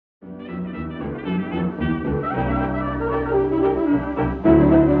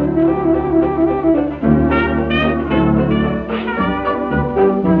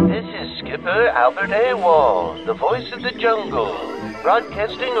Albert AWOL, the voice of the jungle,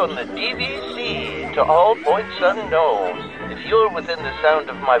 broadcasting on the DVC to all points unknown. If you're within the sound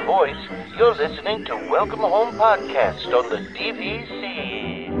of my voice, you're listening to Welcome Home Podcast on the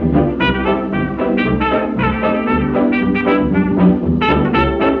DVC.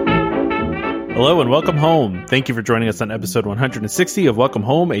 Hello and welcome home. Thank you for joining us on episode 160 of Welcome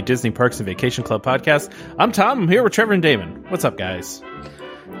Home, a Disney Parks and Vacation Club podcast. I'm Tom. I'm here with Trevor and Damon. What's up, guys?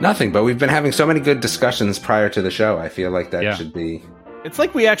 Nothing, but we've been having so many good discussions prior to the show. I feel like that should be... It's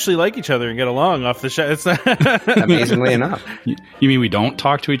like we actually like each other and get along off the show. It's amazingly enough. You mean we don't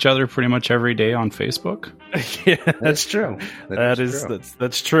talk to each other pretty much every day on Facebook? Yeah, that's true.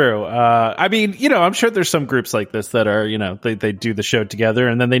 That's true. I mean, I'm sure there's some groups like this that are, they do the show together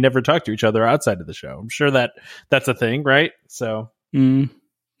and then they never talk to each other outside of the show. I'm sure that's a thing, right? So,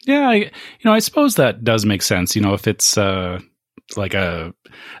 yeah, I suppose that does make sense. If it's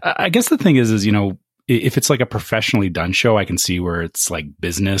I guess the thing is, if it's like a professionally done show, I can see where it's like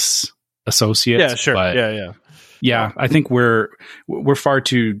business associates. Yeah, sure. But yeah. I think we're far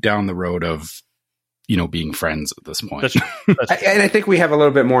too down the road of, being friends at this point. And I think we have a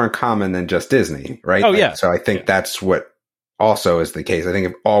little bit more in common than just Disney, right? Oh, yeah. So I think that's what also is the case. I think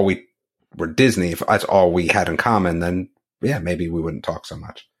if all we were Disney, if that's all we had in common, then maybe we wouldn't talk so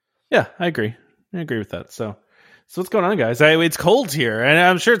much. Yeah, I agree with that. So what's going on, guys? It's cold here, and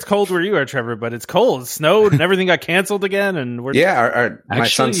I'm sure it's cold where you are, Trevor. But it's cold. It snowed, and everything got canceled again. And my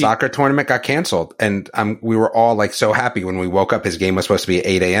son's soccer tournament got canceled, and we were all like so happy when we woke up. His game was supposed to be at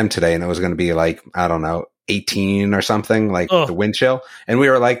 8 a.m. today, and it was going to be like 18 or something, like the wind chill. And we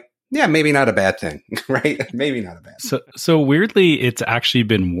were like, yeah, maybe not a bad thing, right? Maybe not a bad thing. So weirdly, it's actually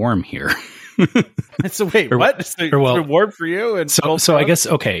been warm here. So wait, what? So it's been warm for you? And so I guess,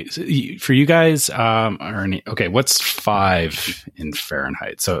 okay, so for you guys, what's 5 in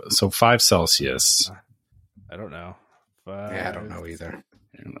Fahrenheit? So 5 Celsius. I don't know. I don't know either.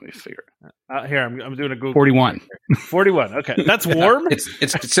 Let me figure it. Here, I'm doing a Google. 41. 41. Okay, that's warm.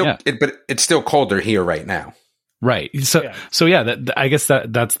 It's still, but it's still colder here right now. Right. So I guess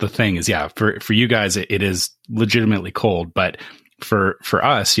that's the thing is, for you guys, it is legitimately cold, but for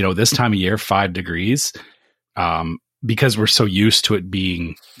us, this time of year, 5 degrees, because we're so used to it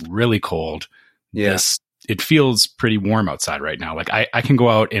being really cold. Yes. It feels pretty warm outside right now. Like I can go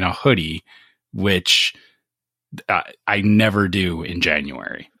out in a hoodie, which I never do in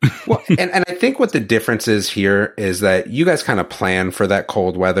January. Well, and I think what the difference is here is that you guys kind of plan for that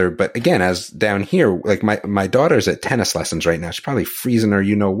cold weather. But again, as down here, like my daughter's at tennis lessons right now. She's probably freezing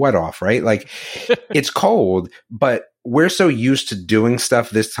her, what off, right? Like it's cold, but we're so used to doing stuff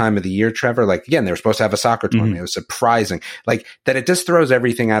this time of the year, Trevor. Like, again, they were supposed to have a soccer tournament. It was surprising. Like that it just throws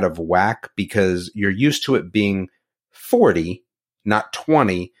everything out of whack because you're used to it being 40, not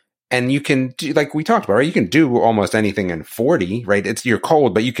 20. And you can do, like we talked about, right? You can do almost anything in 40, right? You're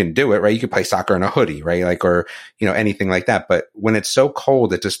cold, but you can do it, right? You can play soccer in a hoodie, right? Like, or, anything like that. But when it's so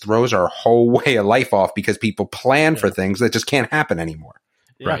cold, it just throws our whole way of life off because people plan for things that just can't happen anymore.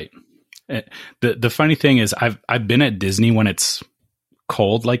 Yeah. Right. The funny thing is I've been at Disney when it's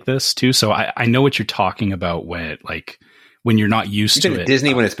cold like this too. So I know what you're talking about when you're not used to it.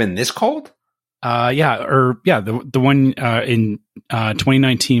 Disney when it's been this cold? The one in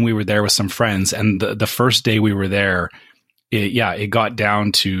 2019 we were there with some friends, and the first day we were there, it got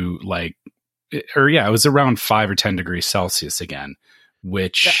down to it was around 5 or 10 degrees Celsius again.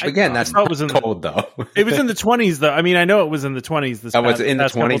 Which again, that's not cold though. It was in the 20s though. I mean, I know it was in the 20s. Was it in the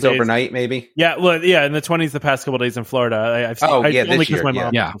 20s overnight? Maybe. Yeah, well, in the 20s the past couple of days in Florida. I've seen. Only because my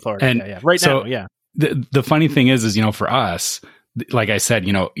mom's in Florida. And right now. The funny thing is for us, like I said,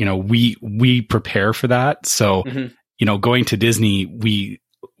 we prepare for that. So going to Disney, we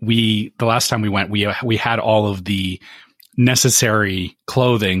the last time we went, we had all of the necessary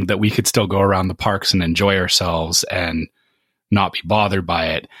clothing that we could still go around the parks and enjoy ourselves and not be bothered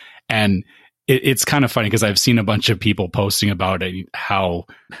by it. And it's kind of funny because I've seen a bunch of people posting about it, how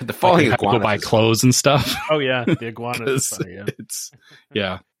the falling have to go buy clothes and stuff. Oh yeah, the iguanas. Funny,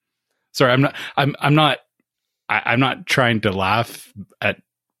 yeah. Sorry, I'm not trying to laugh at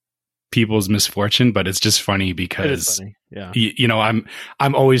people's misfortune, but it's just funny because funny. Yeah.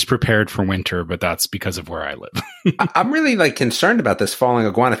 I'm always prepared for winter, but that's because of where I live. I'm really concerned about this falling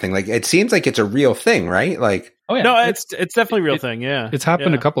iguana thing. Like it seems like it's a real thing, right? Like, oh yeah, no, it's definitely a real thing. Yeah, it's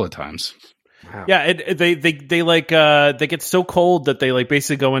happened a couple of times. Wow. Yeah, they get so cold that they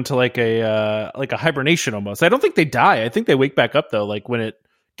basically go into a hibernation almost. I don't think they die. I think they wake back up though, when it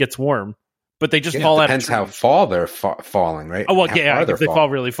gets warm. but they just fall out of trees. Depends how far they're falling, right? Oh, well, how yeah, if they fall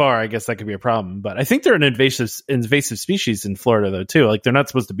really far, I guess that could be a problem. But I think they're an invasive species in Florida, though, too. Like, they're not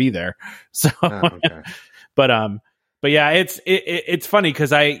supposed to be there. So, okay. But yeah, it's funny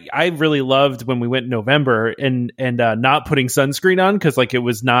because I really loved when we went in November and not putting sunscreen on because like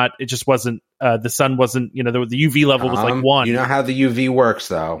it just wasn't the sun wasn't, the UV level was like 1. You know how the UV works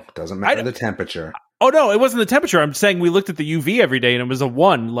though. Doesn't matter the temperature. Oh no, it wasn't the temperature. I'm saying we looked at the UV every day and it was a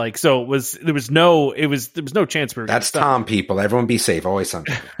 1. Like, so there was no chance we were. That's Tom, people. Everyone be safe. Always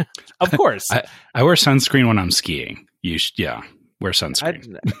sunscreen. Of course. I wear sunscreen when I'm skiing. Wear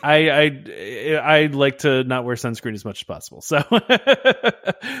sunscreen. I like to not wear sunscreen as much as possible. So,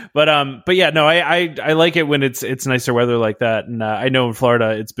 but yeah, no, I like it when it's nicer weather like that. And I know in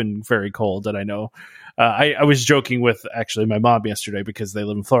Florida it's been very cold, and I know I was joking with actually my mom yesterday because they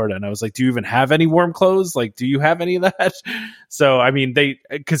live in Florida, and I was like, "Do you even have any warm clothes? Like, do you have any of that?" So, I mean,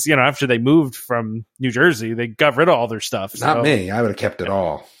 because after they moved from New Jersey, they got rid of all their stuff. Not me. I would have kept it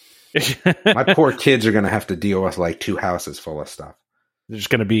all. My poor kids are going to have to deal with like 2 houses full of stuff. They're just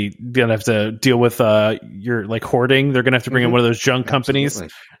going to have to deal with your like hoarding. They're going to have to bring in one of those junk companies.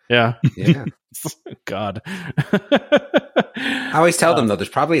 Yeah. God. I always tell them though, there's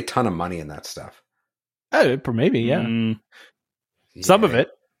probably a ton of money in that stuff. Maybe, yeah. Some of it.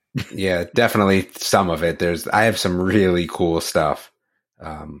 Yeah, definitely some of it. I have some really cool stuff.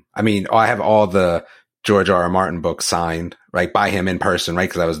 I mean, I have all the George R. R. Martin books signed, right, by him in person, right?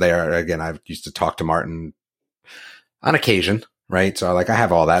 Because I was there. Again, I used to talk to Martin on occasion, right? So I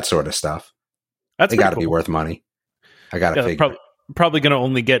have all that sort of stuff. They got to be worth money. I got to figure. Probably going to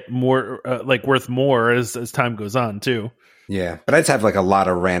only get more, worth more as time goes on too. Yeah, but I just have like a lot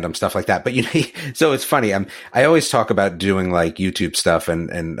of random stuff like that. But so it's funny. I always talk about doing like YouTube stuff,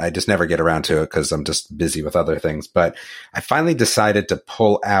 and I just never get around to it because I'm just busy with other things. But I finally decided to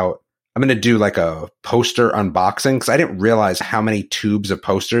pull out. I'm going to do like a poster unboxing because I didn't realize how many tubes of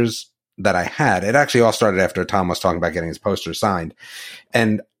posters that I had. It actually all started after Tom was talking about getting his poster signed.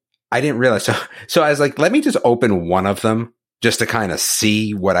 And I didn't realize. So I was like, let me just open one of them just to kind of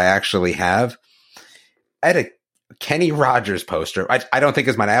see what I actually have. I had a Kenny Rogers poster. I don't think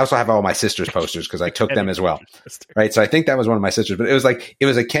it's mine. I also have all my sister's posters because I took them as well. Right. So I think that was one of my sisters, but it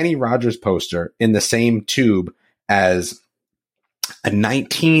was a Kenny Rogers poster in the same tube as a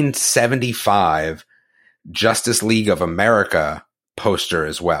 1975 Justice League of America poster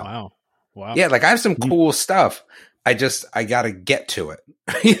as well. Wow. Yeah, like I have some cool stuff. I got to get to it.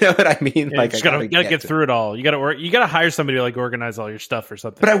 You know what I mean? Yeah, like, you got to get through it all. You got to hire somebody to like organize all your stuff or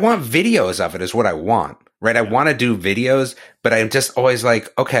something. But I want videos of it is what I want, right? I want to do videos, but I'm just always like,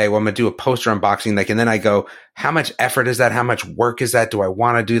 okay, well, I'm going to do a poster unboxing. Like, and then I go, how much effort is that? How much work is that? Do I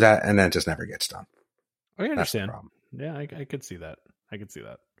want to do that? And then it just never gets done. I understand. Yeah, I could see that.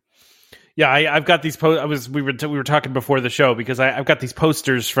 Yeah, I've got these we were talking before the show because I've got these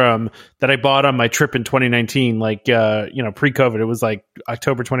posters that I bought on my trip in 2019, like pre-COVID. It was like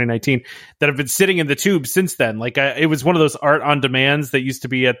October 2019 that have been sitting in the tube since then. Like it was one of those art on demands that used to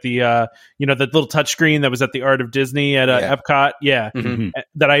be at the the little touchscreen that was at the Art of Disney at Epcot. Yeah,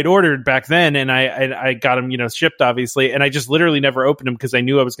 that I'd ordered back then, and I got them shipped obviously, and I just literally never opened them because I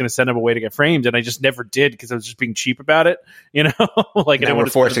knew I was going to send them away to get framed, and I just never did because I was just being cheap about it. Like now we're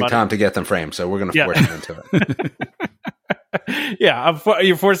forcing Tom to get them framed, so we're going to force him into it. Yeah,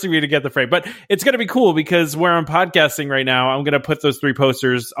 you're forcing me to get the frame, but it's going to be cool because where I'm podcasting right now, I'm going to put those 3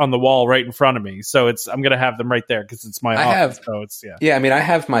 posters on the wall right in front of me. So I'm going to have them right there because it's my office. So it's I mean, I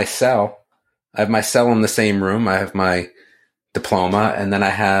have my cell. I have my cell in the same room. I have my diploma, and then I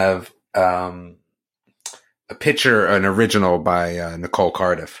have a picture, an original by Nicole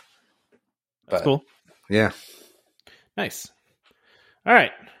Cardiff. That's cool. Yeah. Nice. All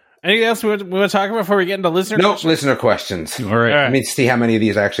right. Anything else we want to talk about before we get into listener questions? Listener questions. All right. Let me see how many of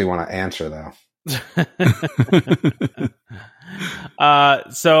these I actually want to answer, though.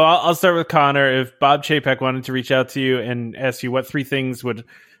 So I'll start with Connor. If Bob Chapek wanted to reach out to you and ask you what 3 things would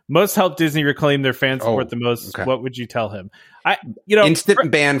most help Disney reclaim their fan support the most, what would you tell him?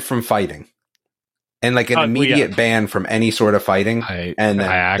 Instant ban from fighting. And like an immediate ban from any sort of fighting. I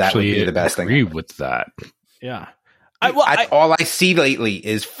actually that would be the best agree with that. Yeah. All I see lately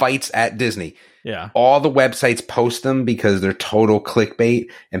is fights at Disney. Yeah. All the websites post them because they're total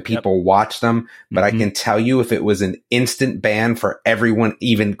clickbait and people watch them. But I can tell you if it was an instant ban for everyone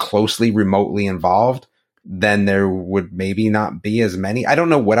even closely remotely involved, then there would maybe not be as many. I don't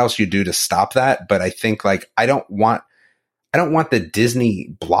know what else you do to stop that, but I think like I don't want the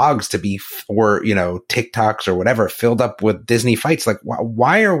Disney blogs to be or TikToks or whatever filled up with Disney fights. Like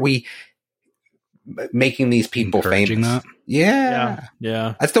why are we making these people famous. That?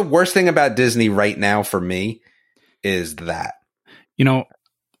 Yeah. That's the worst thing about Disney right now for me is that.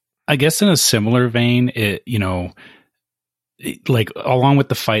 I guess in a similar vein, like along with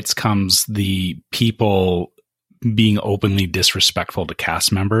the fights comes the people being openly disrespectful to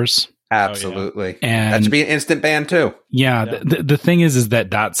cast members. Absolutely. And that should be an instant ban too. Yeah. The thing is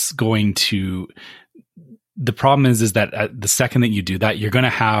that that's going to, the problem is that the second that you do that, you're going to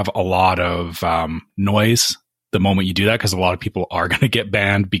have a lot of noise the moment you do that, because a lot of people are going to get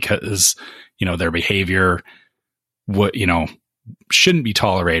banned because, their behavior, shouldn't be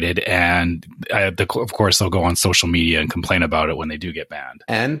tolerated. And of course, they'll go on social media and complain about it when they do get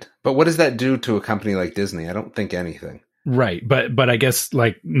banned. But what does that do to a company like Disney? I don't think anything. Right. But I guess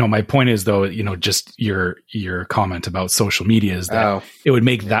my point is though, just your comment about social media is that it would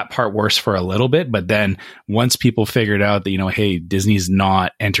make that part worse for a little bit. But then once people figured out that, hey, Disney's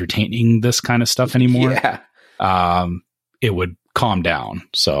not entertaining this kind of stuff anymore, it would calm down.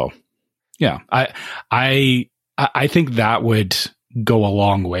 So yeah, I think that would go a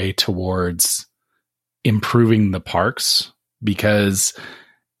long way towards improving the parks, because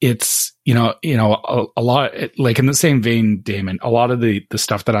it's, a lot, like in the same vein, Damon, a lot of the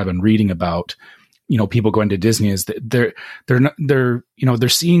stuff that I've been reading about, people going to Disney is that they're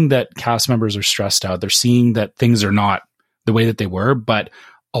seeing that cast members are stressed out. They're seeing that things are not the way that they were, but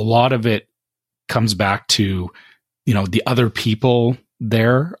a lot of it comes back to, the other people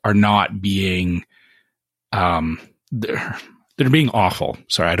there are not being, they're being awful.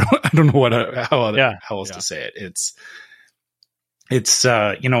 Sorry, I don't know how else to say it. It's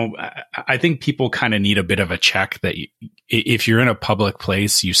I think people kind of need a bit of a check that if you're in a public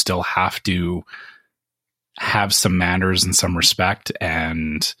place, you still have to have some manners and some respect.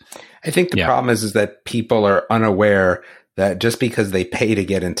 And I think the problem is that people are unaware that just because they pay to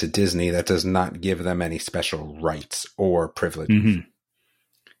get into Disney, that does not give them any special rights or privileges. Mm-hmm.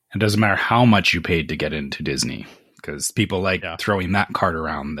 It doesn't matter how much you paid to get into Disney, because people like throwing that card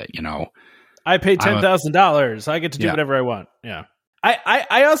around that, I paid $10,000. I get to do whatever I want. Yeah.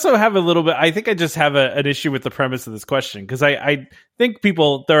 I also have a little bit, I think I just have an issue with the premise of this question, because I think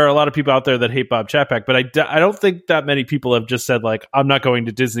there are a lot of people out there that hate Bob Chapek, but I don't think that many people have just said, like, I'm not going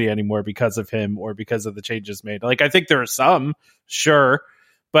to Disney anymore because of him or because of the changes made. Like, I think there are some, sure,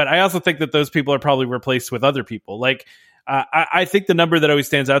 but I also think that those people are probably replaced with other people. Like, I think the number that always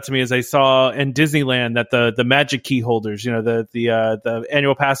stands out to me is I saw in Disneyland that the Magic Key holders, the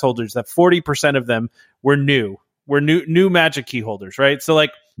annual pass holders, that 40% of them were new Magic Key holders, right? So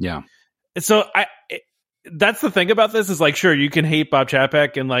that's the thing about this is, like, sure, you can hate Bob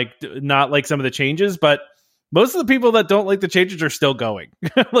Chapek and like not like some of the changes, but most of the people that don't like the changes are still going.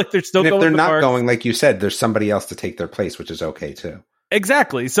 Like, they're still going. If they're not going, like you said, there's somebody else to take their place, which is okay too.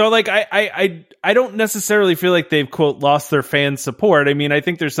 Exactly. So, like, I don't necessarily feel like they've, quote, lost their fan support. I mean, I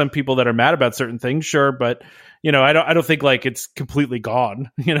think there's some people that are mad about certain things, sure, but I don't think like it's completely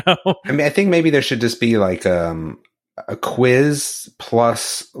gone. I mean, I think maybe there should just be like a quiz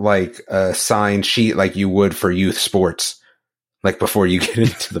plus like a signed sheet, like you would for youth sports, like before you get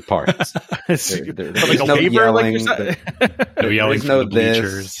into the parks. Like a waiver, like no yelling from the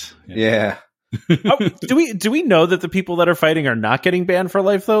bleachers. Yeah. Do we know that the people that are fighting are not getting banned for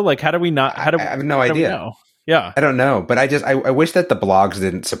life though? Like, I have no idea. Yeah, I don't know, but I wish that the blogs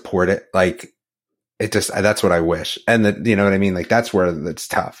didn't support it. Like, that's what I wish, and that, you know what I mean. Like, that's where it's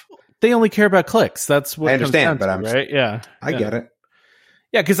tough. They only care about clicks. That's what I understand, but I'm right. Yeah, I get it.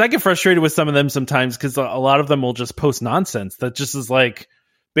 Yeah, because I get frustrated with some of them sometimes, because a lot of them will just post nonsense that just is like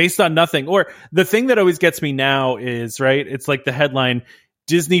based on nothing. Or the thing that always gets me now is, right, it's like the headline,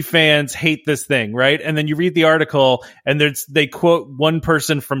 Disney fans hate this thing, right? And then you read the article and they quote one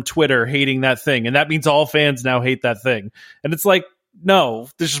person from Twitter hating that thing, and that means all fans now hate that thing. And it's like, no,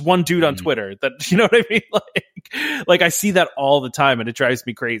 there's just one dude on Twitter that, you know what I mean? Like I see that all the time and it drives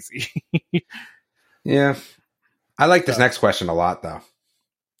me crazy. Yeah. I like this next question a lot though.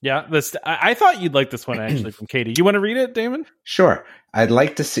 Yeah, I thought you'd like this one actually from Katie. You want to read it, Damon? Sure. I'd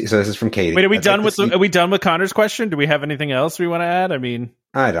like to see. So this is from Katie. Wait, are we done with Connor's question? Do we have anything else we want to add? I mean,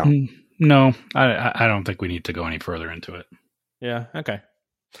 I don't. No, I don't think we need to go any further into it. Yeah. Okay.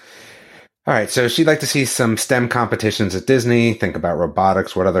 All right. So she'd like to see some STEM competitions at Disney. Think about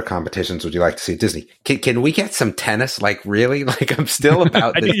robotics. What other competitions would you like to see at Disney? Can we get some tennis? Like, really? Like, I'm still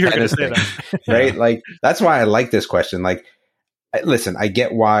about this tennis thing, right? Like, that's why I like this question. Like, listen, I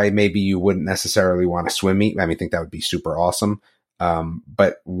get why maybe you wouldn't necessarily want to swim meet. I mean, I think that would be super awesome.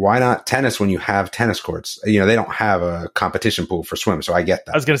 But why not tennis when you have tennis courts? They don't have a competition pool for swim, so I get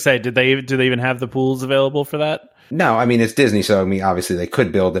that. I was going to say, do they even have the pools available for that? No, I mean, it's Disney, so obviously they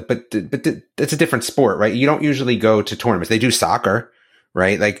could build it, but it's a different sport, right? You don't usually go to tournaments. They do soccer,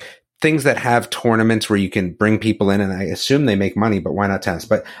 right? Like things that have tournaments where you can bring people in, and I assume they make money, but why not tennis?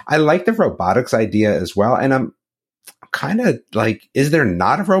 But I like the robotics idea as well, and I'm kind of like, is there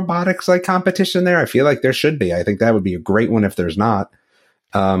not a robotics like competition there? I feel like there should be. I think that would be a great one if there's not.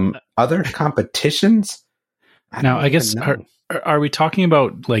 Other competitions? I guess are we talking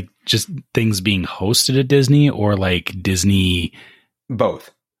about like just things being hosted at Disney or like Disney?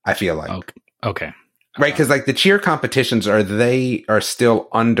 Both, I feel like. Okay. Right, because like the cheer competitions are still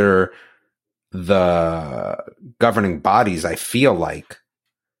under the governing bodies. I feel like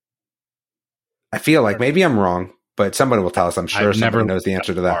maybe I'm wrong, but somebody will tell us. I'm sure somebody knows the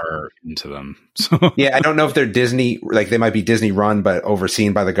answer to that. Into them, so. Yeah, I don't know if they're Disney, like they might be Disney run, but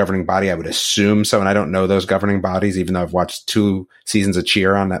overseen by the governing body. I would assume so, and I don't know those governing bodies. Even though I've watched 2 seasons of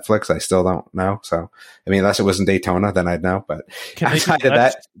Cheer on Netflix, I still don't know. So, I mean, unless it was in Daytona, then I'd know. But outside of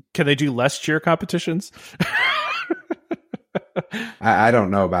that, can they do less cheer competitions? I don't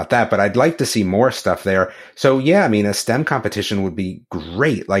know about that, but I'd like to see more stuff there. So yeah, I mean, a STEM competition would be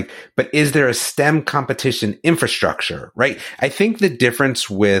great. Like, but is there a STEM competition infrastructure, right? I think the difference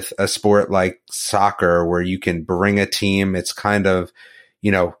with a sport like soccer, where you can bring a team, it's kind of,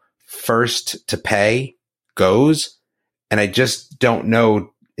 first to pay goes. And I just don't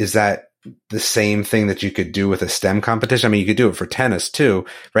know, is that the same thing that you could do with a STEM competition? I mean, you could do it for tennis too,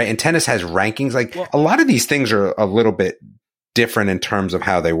 right? And tennis has rankings. Like a lot of these things are a little bit different in terms of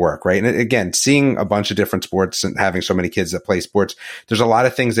how they work, right? And again, seeing a bunch of different sports and having so many kids that play sports, there's a lot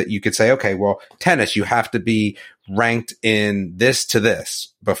of things that you could say, okay, well, tennis, you have to be ranked in this to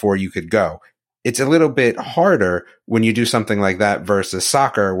this before you could go. It's a little bit harder when you do something like that versus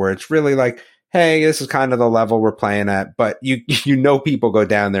soccer, where it's really like, hey, this is kind of the level we're playing at, but you people go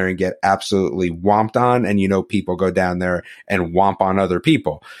down there and get absolutely womped on, and people go down there and womp on other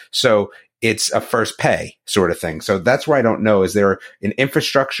people. So it's a first pay sort of thing. So that's where I don't know. Is there an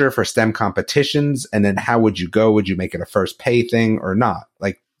infrastructure for STEM competitions? And then how would you go? Would you make it a first pay thing or not?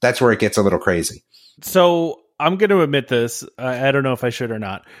 Like, that's where it gets a little crazy. So I'm going to admit this. I don't know if I should or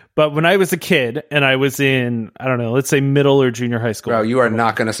not, but when I was a kid and I was in, I don't know, let's say middle or junior high school. Bro, you are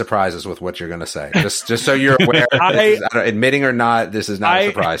not going to surprise us with what you're going to say. Just so you're aware, admitting or not, this is not a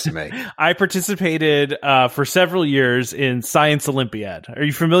surprise to me. I participated for several years in Science Olympiad. Are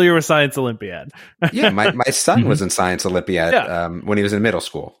you familiar with Science Olympiad? Yeah, my son was in Science Olympiad when he was in middle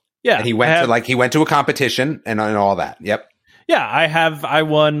school. Yeah, and he went to a competition and all that. Yep. Yeah, I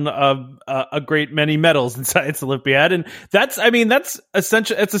won a great many medals in Science Olympiad, and that's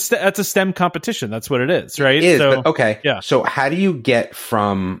essentially that's a STEM competition. That's what it is, right? It is, so, but okay. Yeah. So how do you get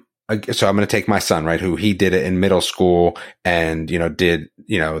from? So I'm going to take my son, right? Who he did it in middle school, and did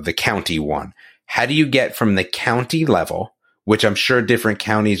the county one. How do you get from the county level, which I'm sure different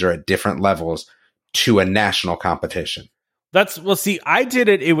counties are at different levels, to a national competition? I did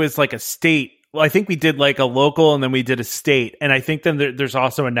it. It was like a state. Well, I think we did like a local, and then we did a state, and I think then there's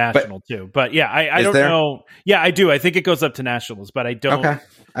also a national too. But yeah, I don't know. Yeah, I do. I think it goes up to nationals, but I don't. Okay.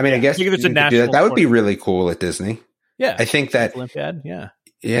 I mean, I guess there's a national. That would be really cool at Disney. Yeah, I think that Olympiad. Yeah.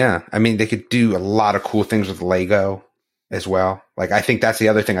 Yeah, I mean, they could do a lot of cool things with Lego as well. Like, I think that's the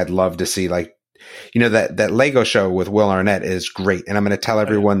other thing I'd love to see. Like, that Lego show with Will Arnett is great, and I'm going to tell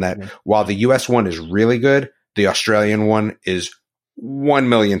everyone that while the US one is really good, the Australian one is 1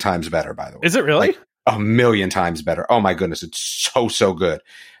 million times better, by the way. Is it really? Like, 1 million times better. Oh my goodness. It's so good.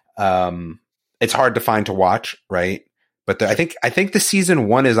 It's hard to find to watch, right? But I think the season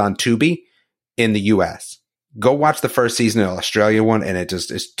 1 is on Tubi in the US. Go watch the first season of the Australia one, and it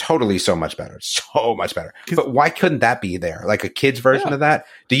just is totally so much better. So much better. But why couldn't that be there? Like a kid's version of that?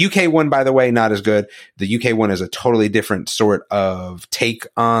 The UK one, by the way, not as good. The UK one is a totally different sort of take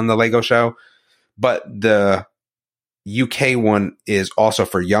on the Lego show. But the UK one is also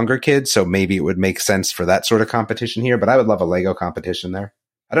for younger kids, so maybe it would make sense for that sort of competition here. But I would love a Lego competition there.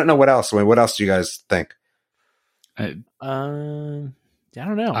 I don't know what else. I mean, what else do you guys think? I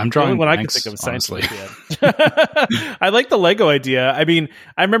don't know. I'm drawing what blanks, I can think of Science Olympiad. I like the Lego idea. I mean,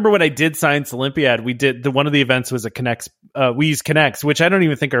 I remember when I did Science Olympiad, we did one of the events was a Connects. We used Connects, which I don't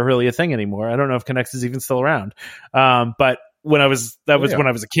even think are really a thing anymore. I don't know if Connects is even still around. But when I was when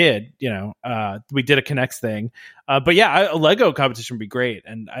I was a kid, we did a Connects thing. But yeah, a Lego competition would be great.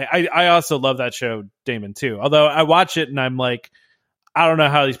 And I also love that show, Damon, too. Although I watch it and I'm like, I don't know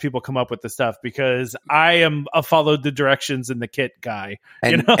how these people come up with this stuff, because I am a follow the directions in the kit guy.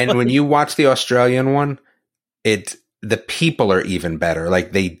 And when you watch the Australian one, the people are even better.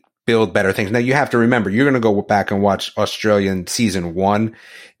 Like they build better things. Now you have to remember, you're going to go back and watch Australian season 1.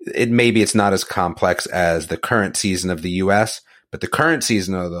 Maybe it's not as complex as the current season of the US, but the current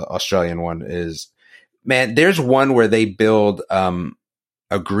season of the Australian one is, man, there's one where they build,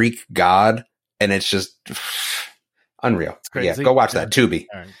 a Greek god and it's just unreal. Yeah. Go watch that. Tubi.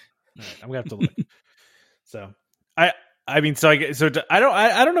 All right. I'm going to have to look. So I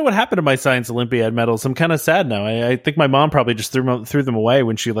don't know what happened to my Science Olympiad medals. I'm kind of sad now. I think my mom probably just threw them away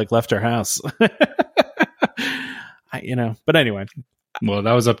when she like left our house. But anyway. Well,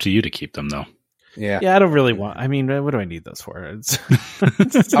 that was up to you to keep them though. Yeah. I don't really want. I mean, what do I need those for?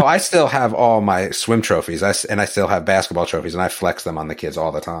 I still have all my swim trophies. I still have basketball trophies, and I flex them on the kids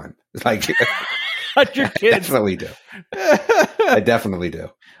all the time. Like your kids, definitely do. I definitely do.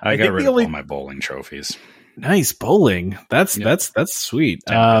 I got rid of all my bowling trophies. Nice bowling. That's sweet.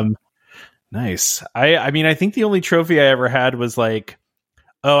 Nice. I mean, I think the only trophy I ever had was like,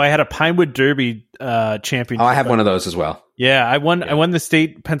 I had a Pinewood Derby championship. Oh, I have one of those as well. Yeah, I won the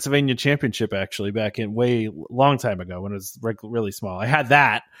state Pennsylvania championship actually back in long time ago when it was really small. I had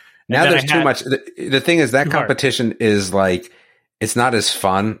that. Now there's too much. The thing is that competition is like, it's not as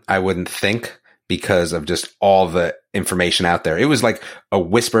fun, I wouldn't think, because of just all the information out there. It was like a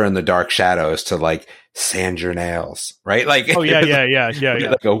whisper in the dark shadows to like sand your nails, right? Like, yeah.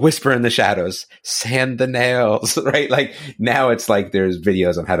 Like a whisper in the shadows, sand the nails, right? Like now it's like there's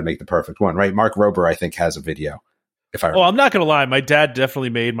videos on how to make the perfect one, right? Mark Rober, I think, has a video. I'm not gonna lie, my dad definitely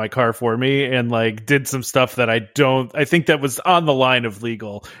made my car for me and like did some stuff that I think that was on the line of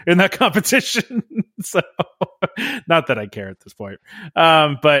legal in that competition. So not that I care at this point.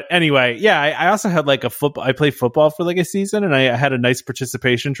 But anyway, yeah, I also had like I played football for like a season and I had a nice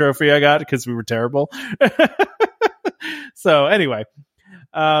participation trophy I got because we were terrible. So anyway,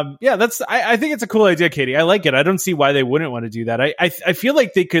 I think it's a cool idea, Katie. I like it. I don't see why they wouldn't want to do that. I feel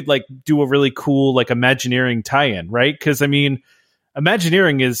like they could like do a really cool like Imagineering tie-in, right? Because I mean,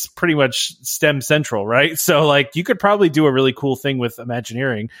 Imagineering is pretty much STEM central, right? So like you could probably do a really cool thing with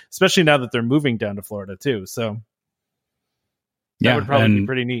Imagineering, especially now that they're moving down to Florida too. So that would probably be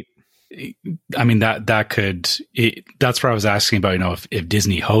pretty neat. I mean, that's where I was asking about, if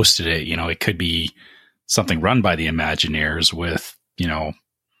Disney hosted it, it could be something run by the Imagineers with,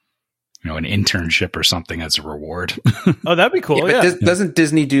 an internship or something as a reward. Oh, that'd be cool. Yeah. Doesn't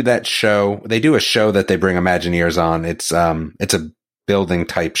Disney do that show? They do a show that they bring Imagineers on. It's a building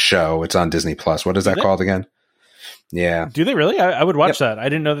type show. It's on Disney Plus. What is that called again? Yeah. Do they really? I would watch that. I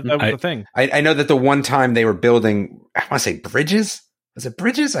didn't know that was a thing. I know that the one time they were building, I want to say bridges. Was it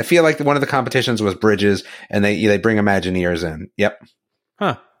bridges? I feel like one of the competitions was bridges, and they bring Imagineers in. Yep.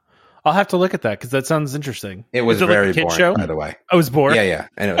 Huh. I'll have to look at that because that sounds interesting. It was very boring, show? By the way. I was bored. Yeah,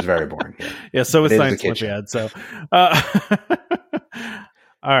 and it was very boring. Yeah, so was Science Olympiad. So, all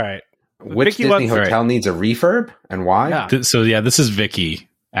right. Which Vicky Disney hotel needs a refurb and why? Yeah. This is Vicky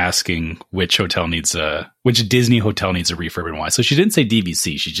asking which Disney hotel needs a refurb and why. So she didn't say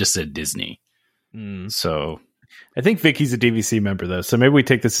DVC; she just said Disney. So I think Vicky's a DVC member though, so maybe we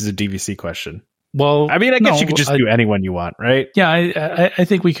take this as a DVC question. Well, I mean, I guess you could just do anyone you want, right? Yeah, I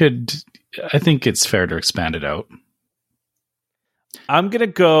think we could. I think it's fair to expand it out. I'm going to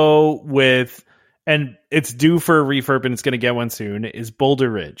go with, and it's due for a refurb and it's going to get one soon, is Boulder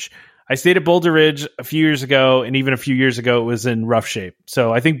Ridge. I stayed at Boulder Ridge a few years ago, and even a few years ago, it was in rough shape.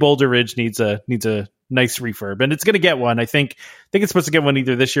 So I think Boulder Ridge needs a nice refurb, and it's going to get one. I think it's supposed to get one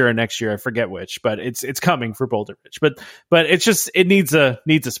either this year or next year. I forget which, but it's coming for Boulder Ridge. But it needs a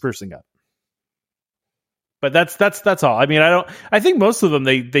sprucing up. But that's all. I mean, I think most of them,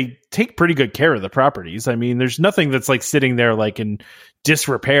 they take pretty good care of the properties. I mean, there's nothing that's like sitting there like in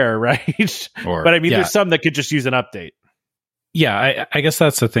disrepair, right? But I mean, there's some that could just use an update. Yeah, I guess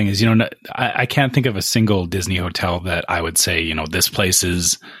that's the thing is, I can't think of a single Disney hotel that I would say, this place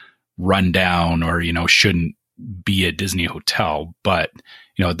is run down or, shouldn't be a Disney hotel. But,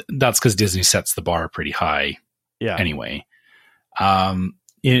 that's because Disney sets the bar pretty high anyway. In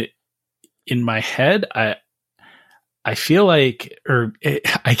my head, I feel like,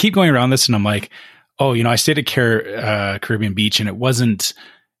 I keep going around this and I'm like, I stayed at Caribbean Beach and it wasn't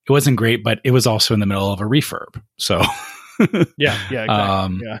great, but it was also in the middle of a refurb. So yeah,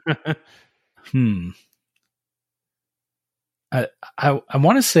 exactly. I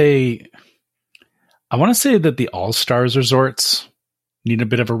want to say that the All Stars resorts need a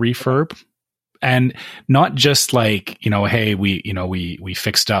bit of a refurb, and not just like, hey, we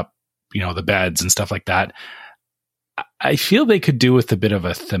fixed up, the beds and stuff like that. I feel they could do with a bit of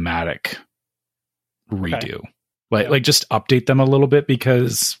a thematic redo, like just update them a little bit,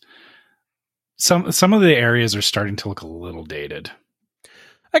 because some of the areas are starting to look a little dated.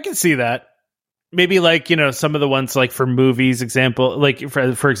 I can see that. Maybe like, some of the ones like for movies example, like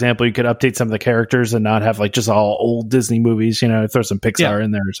for example, you could update some of the characters and not have like just all old Disney movies, throw some Pixar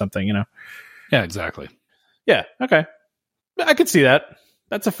in there or something, Yeah, exactly. Yeah. Okay. I could see that.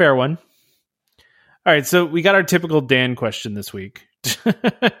 That's a fair one. All right. So we got our typical Dan question this week.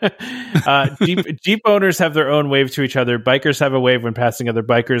 Jeep owners have their own wave to each other. Bikers have a wave when passing other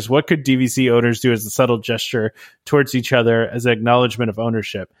bikers. What could DVC owners do as a subtle gesture towards each other as an acknowledgement of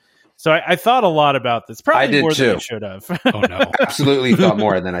ownership? So I thought a lot about this. Probably I did more too. than I should have. Oh, no. Absolutely thought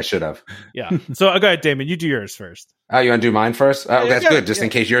more than I should have. Yeah. So go ahead, Damon. You do yours first. Oh, you want to do mine first? Oh, that's good, just in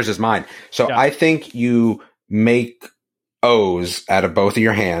case yours is mine. So I think you make O's out of both of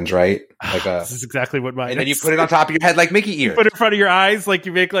your hands, right? Like this is exactly what mine is. And then you put it on top of your head like Mickey ears. Put it in front of your eyes like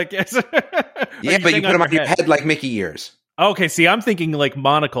you make like... yes. Yeah, but you put them on your head like Mickey ears. Okay, see, I'm thinking like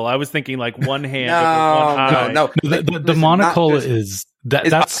monocle. I was thinking like one hand. No. The monocle is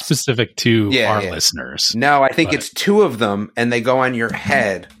that's specific to our listeners. No, I think it's two of them, and they go on your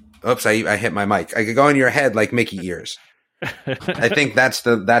head. Oops, I hit my mic. I could go on your head like Mickey ears. I think that's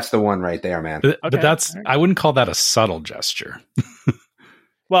the one right there, man. But that's I wouldn't call that a subtle gesture.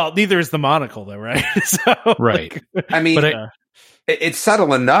 Well, neither is the monocle, though, right? So, right. I mean, it's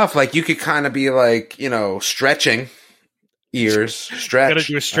subtle enough. Like you could kind of be like, stretching. Ears stretch. Gotta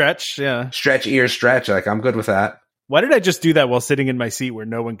do a stretch, yeah. Stretch ears, stretch. Like I'm good with that. Why did I just do that while sitting in my seat where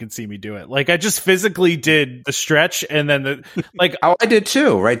no one can see me do it? Like I just physically did the stretch and then oh, I did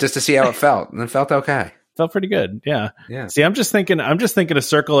too, right? Just to see how it felt, and it felt okay. Felt pretty good, yeah. Yeah. See, I'm just thinking a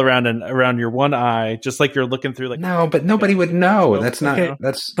circle around your one eye, just like you're looking through. Like no, but nobody would know. That's not. Okay.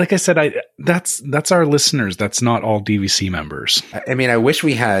 That's like I said. That's our listeners. That's not all DVC members. I mean, I wish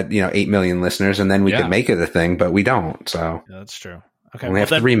we had 8 million listeners, and then we could make it a thing, but we don't. So yeah, that's true. Okay, we have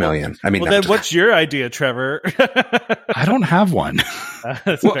 3 million. I mean, then what's your idea, Trevor? I don't have one.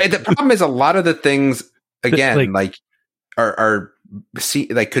 The problem is a lot of the things again, are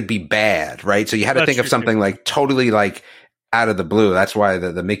could be bad, right? So you had to think of something like totally like out of the blue. That's why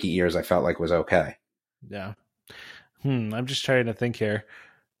the Mickey ears I felt like was okay. Yeah. I'm just trying to think here.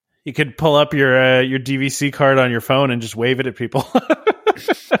 You could pull up your DVC card on your phone and just wave it at people.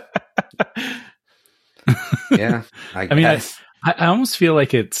 Yeah, I guess. I almost feel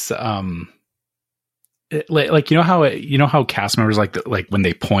like it's like how cast members like when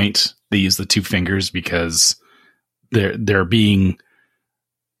they point, they use the two fingers because they're being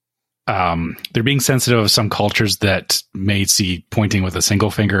sensitive of some cultures that may see pointing with a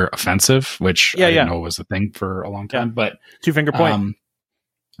single finger offensive, which I didn't know was a thing for a long time. Yeah. But 2-finger point.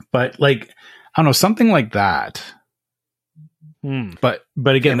 But like I don't know, something like that. But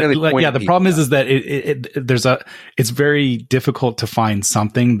again, really the problem is that it's very difficult to find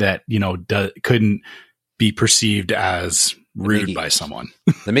something that couldn't be perceived as rude by someone.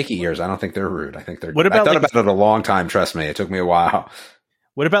 The Mickey ears, I don't think they're rude. I think they're. I thought about it a long time. Trust me, it took me a while.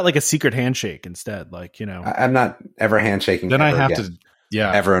 What about like a secret handshake instead? Like I'm not ever handshaking. Then I have to,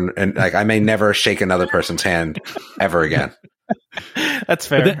 ever, and like I may never shake another person's hand ever again. That's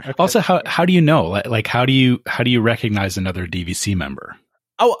fair. Okay. Also, how do you know? Like how do you recognize another DVC member?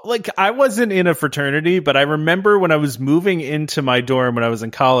 Oh, like I wasn't in a fraternity, but I remember when I was moving into my dorm when I was in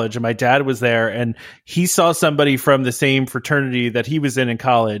college, and my dad was there, and he saw somebody from the same fraternity that he was in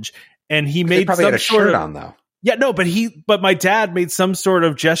college, and he made probably some had a shirt on though. Yeah, no, but my dad made some sort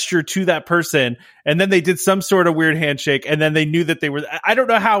of gesture to that person, and then they did some sort of weird handshake, and then they knew that they were. I don't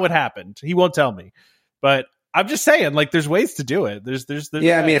know how it happened. He won't tell me, but I'm just saying, like, there's ways to do it. There's I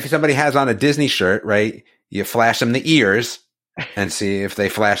mean, if somebody has on a Disney shirt, right, you flash them the ears and see if they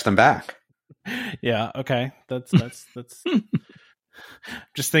flash them back. Yeah. Okay. That's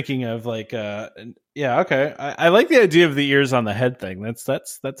just thinking of like, yeah. Okay. I like the idea of the ears on the head thing.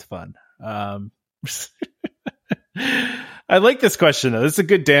 That's fun. I like this question though. This is a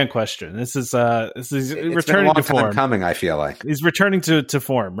good Dan question. This is returning to form. Coming, I feel like he's returning to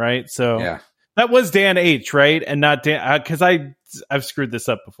form, right? So yeah. That was Dan H, right? And not Dan, because I've screwed this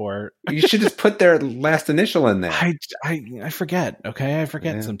up before. You should just put their last initial in there. I forget. Okay, I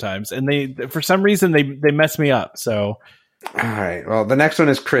forget sometimes, and they for some reason they mess me up. So, all right. Well, the next one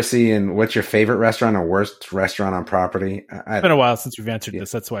is Chrissy, and what's your favorite restaurant or worst restaurant on property? It's been a while since we've answered this.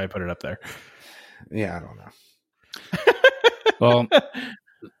 That's why I put it up there. Yeah, I don't know. Well,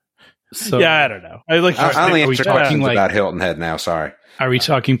 so yeah, I don't know. I only answer questions about Hilton Head now. Sorry. Are we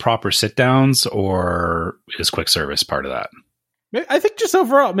talking proper sit downs, or is quick service part of that? I think just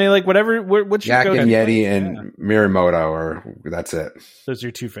overall, I mean, like whatever. What Yak and Yeti and Mirimoto, or that's it. Those are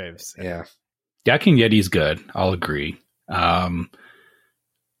your two faves. Yeah. Yak and Yeti's good. I'll agree.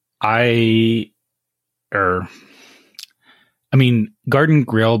 I mean, Garden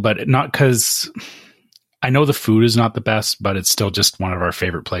Grill, but not because I know the food is not the best, but it's still just one of our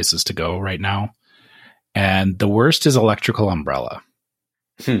favorite places to go right now. And the worst is Electrical Umbrella.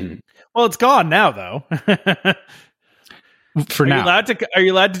 Well, it's gone now, though. For now. Are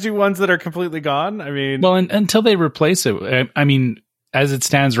you allowed to do ones that are completely gone? I mean, well, until they replace it. I mean, as it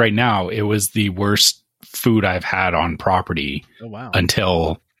stands right now, it was the worst food I've had on property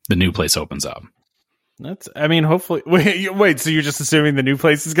until the new place opens up. Hopefully. Wait, so you're just assuming the new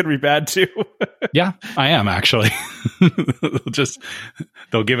place is going to be bad too? Yeah, I am actually.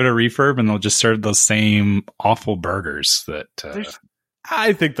 They'll give it a refurb and they'll just serve those same awful burgers that.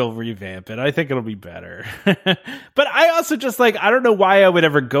 I think they'll revamp it. I think it'll be better. But I also just I don't know why I would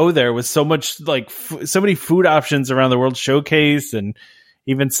ever go there with so much so many food options around the World Showcase, and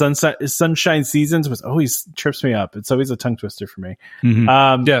even Sunshine Seasons was always trips me up. It's always a tongue twister for me.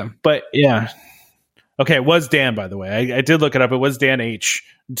 Mm-hmm. Yeah, but yeah. Okay, it was Dan, by the way. I did look it up. It was Dan H.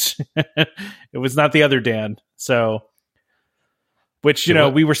 It was not the other Dan. So, which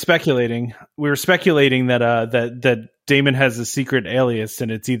we were speculating. We were speculating that Damon has a secret alias, and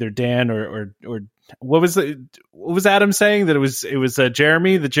it's either Dan or what was it? What was Adam saying, that it was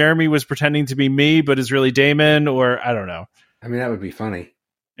Jeremy? That Jeremy was pretending to be me, but is really Damon, or I don't know. I mean, that would be funny.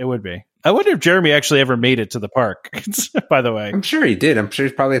 It would be. I wonder if Jeremy actually ever made it to the park. By the way, I'm sure he did. I'm sure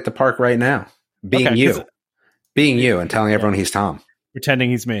he's probably at the park right now. Being you and telling everyone he's Tom.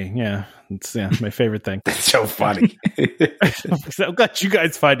 Pretending he's me. Yeah. It's my favorite thing. That's so funny. I'm glad you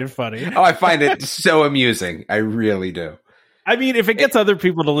guys find it funny. Oh, I find it so amusing. I really do. I mean, if it gets other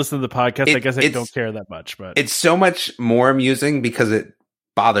people to listen to the podcast, I guess I don't care that much. But it's so much more amusing because it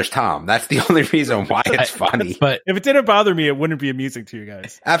bothers Tom. That's the only reason why it's funny. But if it didn't bother me, it wouldn't be amusing to you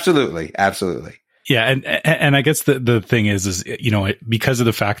guys. Absolutely. Yeah, and I guess the thing is because of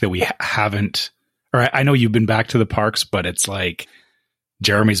the fact that we haven't, or I know you've been back to the parks, but it's like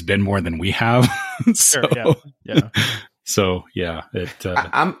Jeremy's been more than we have. So, sure, yeah. So yeah,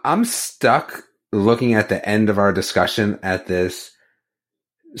 I'm stuck looking at the end of our discussion at this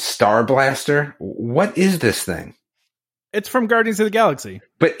Star Blaster. What is this thing? It's from Guardians of the Galaxy.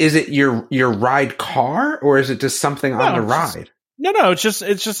 But is it your ride car, or is it just something on the ride? No, it's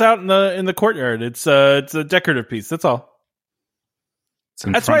just out in the courtyard. It's a decorative piece. That's all.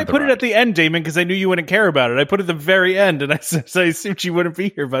 That's why I put it at the end, Damon, because I knew you wouldn't care about it. I put it at the very end, and I assumed you wouldn't be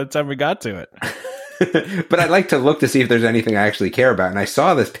here by the time we got to it. But I'd like to look to see if there's anything I actually care about. And I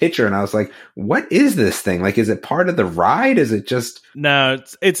saw this picture, and I was like, "What is this thing? Like, is it part of the ride? Is it just?" No,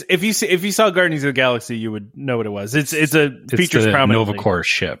 it's if you saw Guardians of the Galaxy, you would know what it was. It's features the prominently. Nova Corps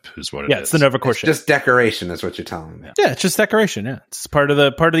ship is what it is. Yeah, it's the Nova Corps ship. Just decoration is what you're telling me. Yeah, it's just decoration. Yeah, it's part of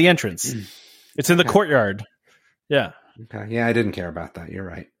the entrance. It's in the courtyard. Yeah. Okay. Yeah, I didn't care about that. You're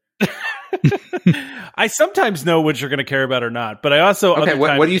right. I sometimes know what you're going to care about or not, but I also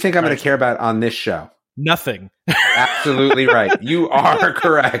what do you think I'm going to care about on this show? Nothing. Absolutely right. You are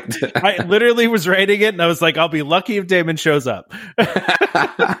correct. I literally was writing it, and I was like, I'll be lucky if Damon shows up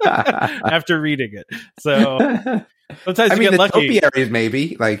after reading it. So sometimes you get lucky. Topiaries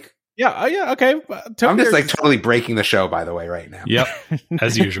maybe Yeah, okay. I'm just totally breaking the show, by the way, right now. Yep,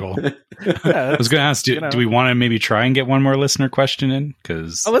 as usual. I was going to ask, do we want to maybe try and get one more listener question in?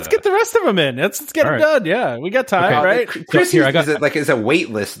 Because let's get the rest of them in. Let's get them done. Yeah, we got time, right? Chris, here, is a wait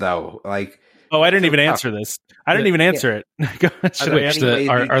list though? Oh, I didn't even answer this. I didn't even answer it.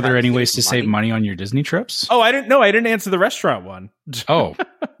 Are there any ways to save money on your Disney trips? Oh, I didn't answer the restaurant one. Oh,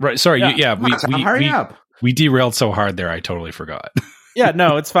 right. Sorry. Yeah. Hurry up. We derailed so hard there. I totally forgot. Yeah,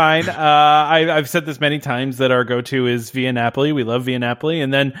 no, it's fine. I've said this many times that our go-to is Via Napoli. We love Via Napoli.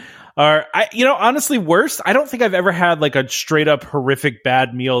 And then honestly, worst, I don't think I've ever had a straight up horrific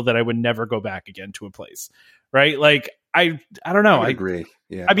bad meal that I would never go back again to a place. Right? I don't know. I agree.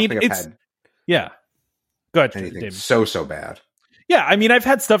 Yeah. I mean, yeah. Go ahead. Anything so bad. Yeah, I mean, I've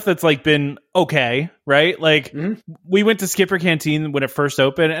had stuff that's been okay, right? We went to Skipper Canteen when it first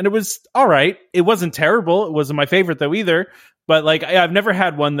opened, and it was all right. It wasn't terrible. It wasn't my favorite though either. But I've never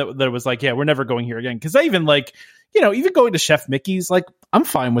had one that was yeah, we're never going here again. Because I even even going to Chef Mickey's, I'm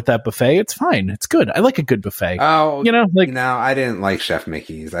fine with that buffet. It's fine. It's good. I like a good buffet. Oh, no, I didn't like Chef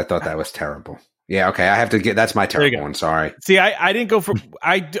Mickey's. I thought that was terrible. Yeah, okay. I have to that's my terrible one. Sorry. See, I didn't go for.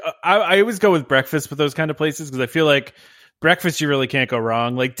 I always go with breakfast with those kind of places because I feel like breakfast you really can't go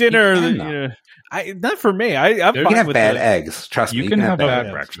wrong. Dinner, not for me. I'm fine you can have with bad eggs. Trust me, you can have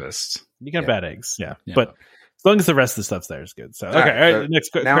bad breakfast. You can have bad eggs. Yeah, but as long as the rest of the stuff's there is good. So okay, all right.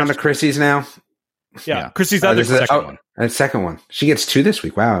 Next. Now on to Chrissy's now. Yeah, Chrissy's other second one. Second one. She gets 2 this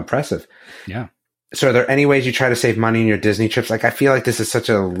week. Wow, impressive. Yeah. So are there any ways you try to save money in your Disney trips? Like, I feel like this is such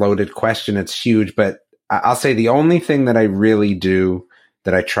a loaded question. It's huge, but I'll say the only thing that I really do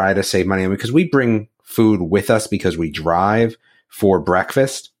that I try to save money on, because we bring food with us because we drive for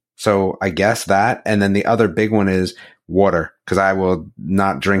breakfast. So I guess that. And then the other big one is water, because I will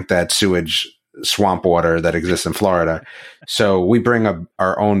not drink that sewage swamp water that exists in Florida. So we bring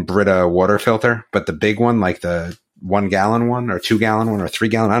our own Brita water filter, but the big one, like the 1 gallon one or 2 gallon one or 3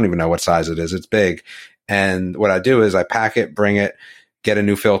 gallon, I don't even know what size it is. It's big. And what I do is I pack it, bring it, get a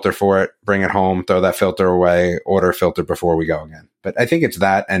new filter for it, bring it home, throw that filter away, order a filter before we go again. But I think it's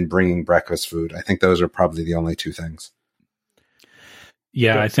that and bringing breakfast food. I think those are probably the only two things.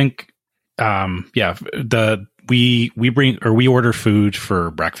 Yeah, I think, we order food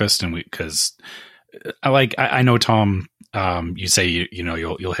for breakfast, and because I know, Tom, you say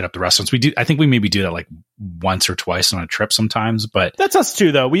you'll hit up the restaurants. I think we maybe do that like once or twice on a trip sometimes, but that's us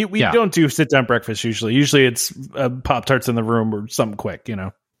too, though. We don't do sit down breakfast usually. Usually it's Pop-Tarts in the room or something quick,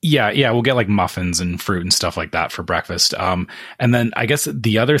 Yeah, we'll get like muffins and fruit and stuff like that for breakfast. And then I guess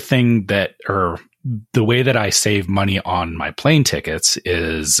the other thing the way that I save money on my plane tickets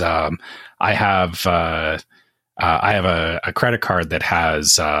is I have a credit card that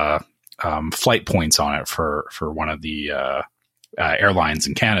has flight points on it for one of the airlines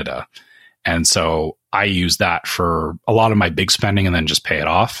in Canada. And so I use that for a lot of my big spending and then just pay it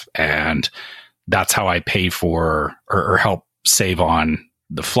off. And that's how I pay for or help save on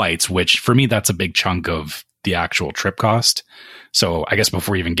the flights, which for me, that's a big chunk of the actual trip cost. So I guess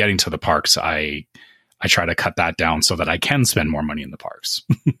before even getting to the parks, I try to cut that down so that I can spend more money in the parks.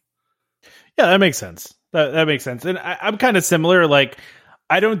 Yeah, that makes sense. That makes sense. And I'm kind of similar. Like,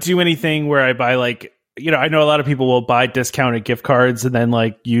 I don't do anything where I buy like, I know a lot of people will buy discounted gift cards and then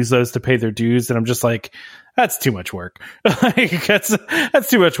like use those to pay their dues. And I'm just like, that's too much work. Like, that's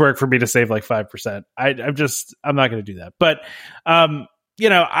too much work for me to save like 5%. I'm not going to do that. But,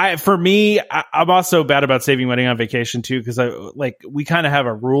 for me, I'm also bad about saving money on vacation too, because we kind of have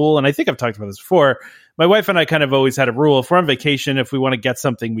a rule, and I think I've talked about this before. My wife and I kind of always had a rule: if we're on vacation, if we want to get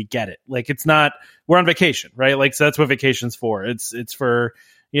something, we get it. Like, it's not, we're on vacation, right? Like, so that's what vacation's for. It's for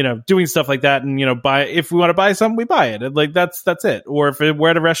doing stuff like that, and if we want to buy something, we buy it. And like that's it. Or if we're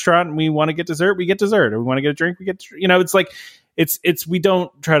at a restaurant and we want to get dessert, we get dessert. Or we want to get a drink, we get. It's like it's we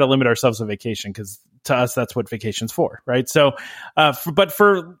don't try to limit ourselves on vacation, because to us, that's what vacation's for, right? So, but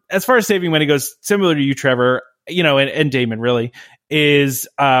for as far as saving money goes, similar to you, Trevor, and Damon, really, is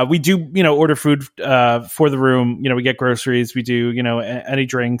we do order food for the room. We get groceries, we do any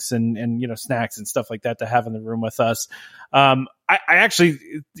drinks and snacks and stuff like that to have in the room with us. I actually,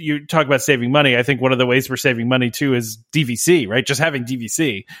 you talk about saving money. I think one of the ways we're saving money too is DVC, right? Just having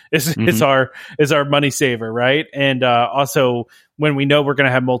DVC is our money saver, right? And also, when we know we're going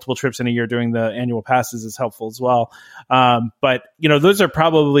to have multiple trips in a year, doing the annual passes is helpful as well. But those are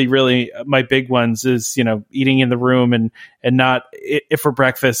probably really my big ones. Is eating in the room and not if for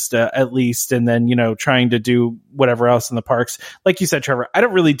breakfast at least, and then trying to do whatever else in the parks. Like you said, Trevor, I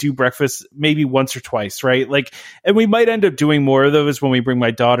don't really do breakfast, maybe once or twice, right? Like, and we might end up doing more of those when we bring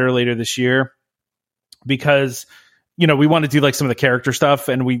my daughter later this year, because we want to do like some of the character stuff,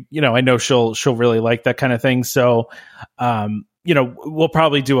 and I know she'll really like that kind of thing. So we'll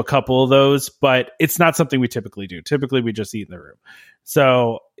probably do a couple of those, but it's not something we typically do. Typically we just eat in the room.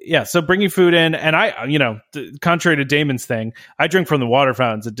 So yeah, so bringing food in, and I, contrary to Damon's thing, I drink from the water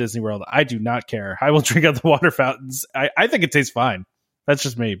fountains at Disney World. I do not care. I will drink out the water fountains. I think it tastes fine. That's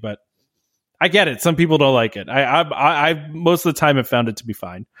just me, but I get it. Some people don't like it. I most of the time have found it to be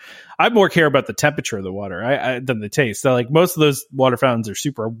fine. I more care about the temperature of the water than the taste. So, like, most of those water fountains are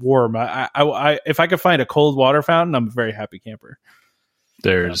super warm. If I could find a cold water fountain, I'm a very happy camper.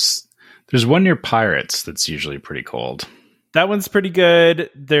 There's one near Pirates that's usually pretty cold. That one's pretty good.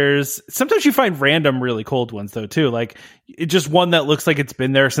 Sometimes you find random really cold ones though too. Like, just one that looks like it's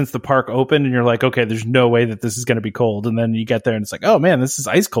been there since the park opened, and you're like, okay, there's no way that this is going to be cold. And then you get there and it's like, oh man, this is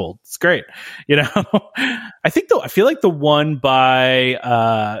ice cold. It's great. I feel like the one by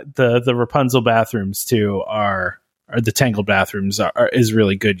the Rapunzel bathrooms too are the Tangled bathrooms is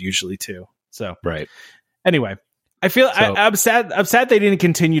really good usually too. So right. Anyway, I feel I'm sad. I'm sad they didn't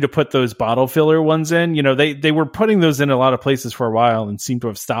continue to put those bottle filler ones in. They were putting those in a lot of places for a while and seem to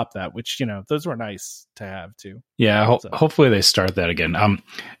have stopped that, which, those were nice to have too. Yeah. Hopefully they start that again.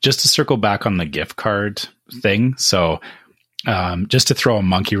 Just to circle back on the gift card thing. So, just to throw a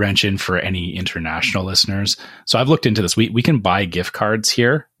monkey wrench in for any international listeners. So I've looked into this. We can buy gift cards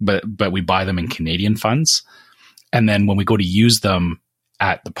here, but we buy them in Canadian funds. And then when we go to use them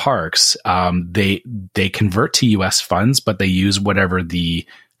at the parks, they convert to US funds, but they use whatever the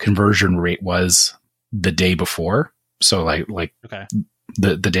conversion rate was the day before. So like okay.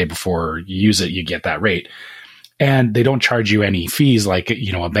 the day before you use it, you get that rate. And they don't charge you any fees like,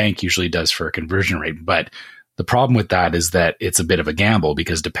 a bank usually does for a conversion rate. But the problem with that is that it's a bit of a gamble,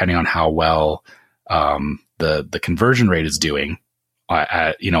 because depending on how well the conversion rate is doing,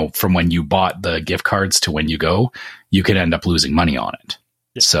 from when you bought the gift cards to when you go, you could end up losing money on it.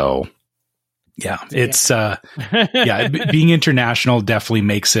 Yeah. So yeah, it's being international definitely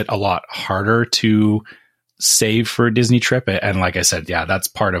makes it a lot harder to save for a Disney trip. And like I said, that's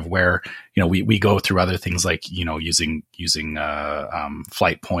part of where, we go through other things like, using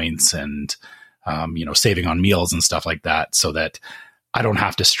flight points and, saving on meals and stuff like that, so that I don't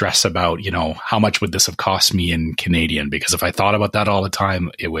have to stress about, how much would this have cost me in Canadian? Because if I thought about that all the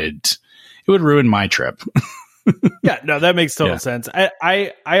time, it would ruin my trip. Yeah, no, that makes total sense.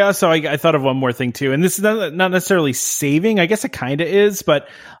 I also thought of one more thing too, and this is not necessarily saving. I guess it kind of is, but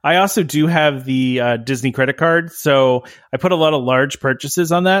I also do have the Disney credit card, so I put a lot of large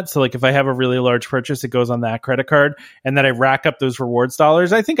purchases on that. So like if I have a really large purchase, it goes on that credit card, and then I rack up those rewards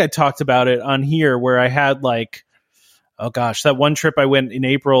dollars. I think I talked about it on here where I had like, oh gosh, that one trip I went in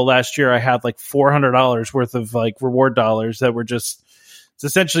April last year, I had like $400 worth of like reward dollars that were just, it's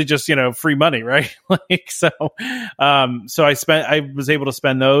essentially just, free money, right? So I was able to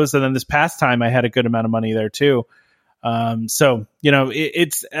spend those. And then this past time I had a good amount of money there too.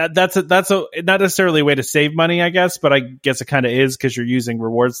 It's that's not necessarily a way to save money, I guess, but I guess it kind of is, because you're using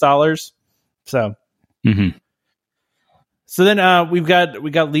rewards dollars. So, So then we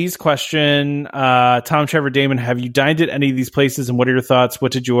got Lee's question. Tom, Trevor, Damon, have you dined at any of these places, and what are your thoughts?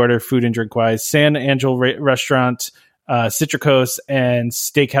 What did you order, food and drink wise? San Angel Restaurant, Citricos, and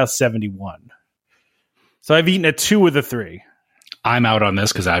Steakhouse 71. So I've eaten at 2 of the 3. I'm out on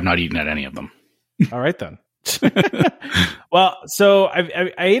this because I've not eaten at any of them. All right then. Well, so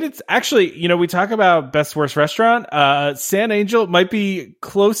I ate it. Actually, we talk about best worst restaurant. San Angel might be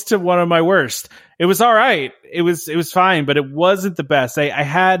close to one of my worst. It was all right. It was fine, but it wasn't the best. I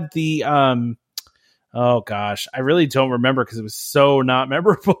had the oh gosh, I really don't remember because it was so not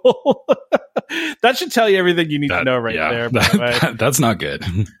memorable. That should tell you everything you need to know right there. That's not good.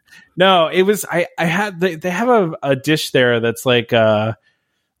 No, it was. I had they have a dish there that's like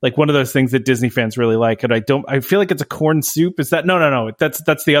one of those things that Disney fans really like, and I feel like it's a corn soup. Is that no?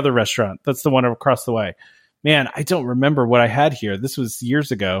 That's the other restaurant. That's the one across the way. Man, I don't remember what I had here. This was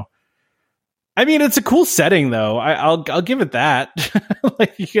years ago. I mean, it's a cool setting though. I'll give it that.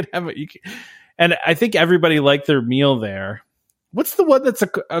 Like you could have it. And I think everybody liked their meal there. What's the one that's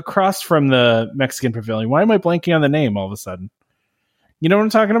across from the Mexican Pavilion? Why am I blanking on the name all of a sudden? You know what I'm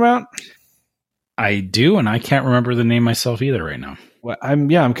talking about? I do, and I can't remember the name myself either right now. Well,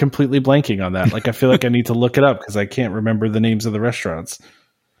 I'm completely blanking on that. Like I feel like I need to look it up because I can't remember the names of the restaurants.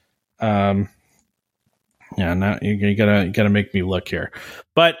 Now you gotta make me look here.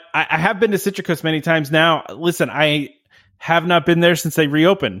 But I have been to Citricos many times now. Listen, I have not been there since they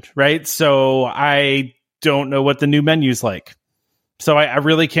reopened, right? So I don't know what the new menu's like. So I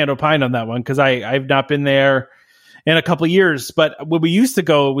really can't opine on that one because I've not been there in a couple of years. But when we used to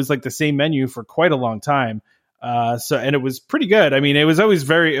go, it was like the same menu for quite a long time. And it was pretty good. I mean, it was always a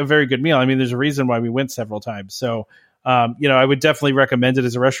very good meal. I mean, there's a reason why we went several times. So, I would definitely recommend it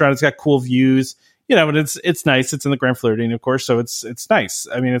as a restaurant. It's got cool views, and it's nice. It's in the Grand Floridian, of course. So it's nice.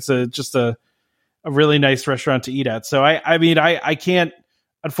 I mean, it's just a really nice restaurant to eat at. So I can't,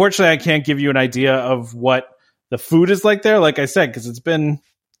 unfortunately, I can't give you an idea of what the food is like there. Like I said, because it's been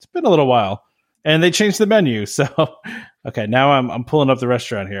a little while and they changed the menu. So, okay, now I'm pulling up the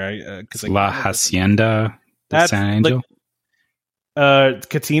restaurant here. La Hacienda. That's San Angel.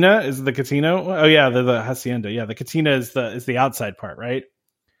 Catina is the Catino. Oh yeah, the Hacienda. Yeah, the Catina is the outside part, right?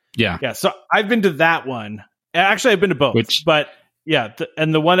 Yeah. So I've been to that one. Actually, I've been to both. But yeah,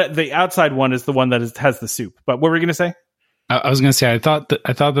 the outside one is the one that has the soup. But what were we going to say? I was going to say I thought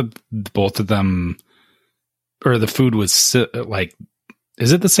that both of them, or the food was like,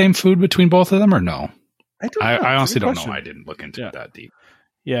 is it the same food between both of them or no? I honestly don't know. I didn't look into it that deep.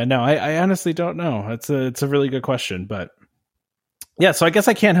 Yeah, no, I honestly don't know. It's a really good question, but yeah, so I guess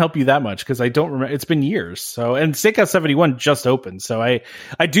I can't help you that much because I don't remember. It's been years. So, and Steakhouse 71 just opened, so I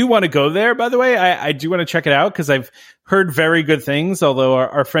do want to go there. By the way, I do want to check it out because I've heard very good things. Although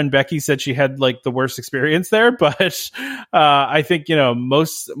our friend Becky said she had like the worst experience there, but I think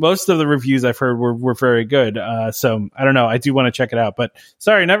most of the reviews I've heard were very good. So I don't know. I do want to check it out, but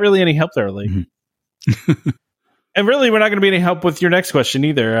sorry, not really any help there, Lee. Mm-hmm. And really, we're not going to be any help with your next question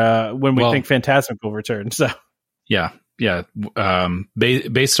either. When we think Fantasmic will return. So, yeah.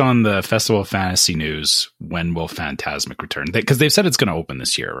 Based on the Festival of Fantasy news, when will Fantasmic return? Because they've said it's going to open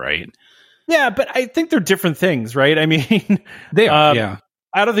this year, right? Yeah, but I think they're different things, right? I mean, They are, yeah.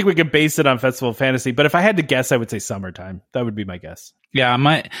 I don't think we can base it on Festival of Fantasy, but if I had to guess, I would say summertime. That would be my guess. Yeah,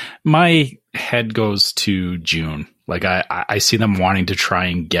 my head goes to June. Like I see them wanting to try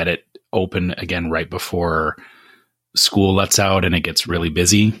and get it open again right before school lets out and it gets really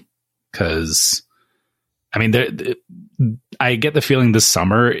busy. Because, I mean, I get the feeling this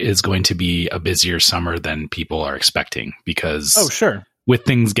summer is going to be a busier summer than people are expecting. Because sure, with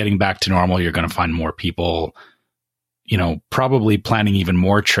things getting back to normal, you're going to find more people, probably planning even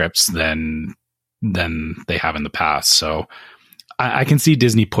more trips than they have in the past. So I can see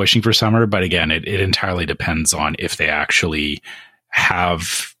Disney pushing for summer, but again, it entirely depends on if they actually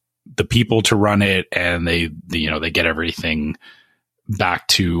have the people to run it and they get everything back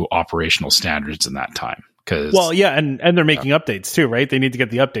to operational standards in that time. And they're making updates too, right? They need to get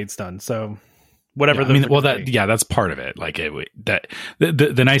the updates done. So whatever. That's part of it. Like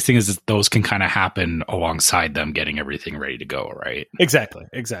the nice thing is that those can kind of happen alongside them getting everything ready to go, right? Exactly.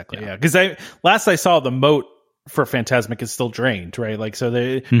 Yeah. Because last I saw, the moat for Fantasmic is still drained, right? Like, so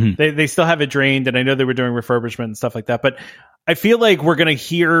they still have it drained, and I know they were doing refurbishment and stuff like that, but I feel like we're going to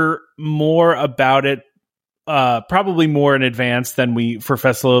hear more about it, probably more in advance than for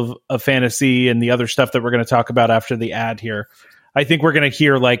Festival of Fantasy and the other stuff that we're going to talk about after the ad here. I think we're going to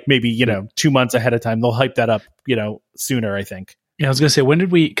hear like maybe, 2 months ahead of time. They'll hype that up, sooner, I think. Yeah, I was going to say, when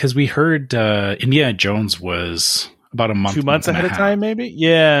did because we heard Indiana Jones was about a month. 2 months ahead of time, maybe?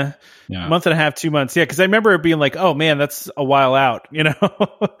 Yeah. A month and a half, 2 months. Yeah, because I remember it being like, oh man, that's a while out,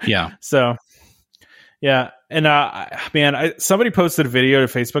 Yeah. So, yeah. And somebody posted a video to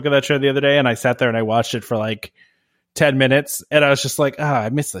Facebook of that show the other day, and I sat there and I watched it for like 10 minutes, and I was just like, I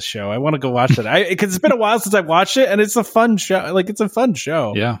missed the show. I want to go watch it. Because it's been a while since I watched it, and it's a fun show. Like, it's a fun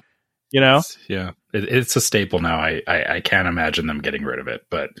show. Yeah. It's a staple now. I can't imagine them getting rid of it,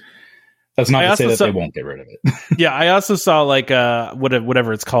 but that's not to say that they won't get rid of it. Yeah, I also saw like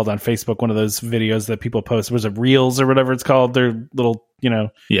whatever it's called on Facebook, one of those videos that people post. Was it Reels or whatever it's called? Their little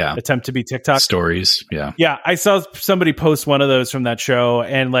attempt to be TikTok stories. Yeah. I saw somebody post one of those from that show,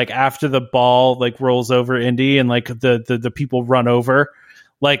 and like after the ball like rolls over Indy and like the people run over,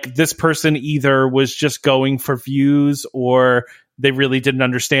 like this person either was just going for views or they really didn't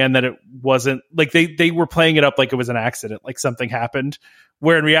understand that it wasn't like they were playing it up like it was an accident, like something happened.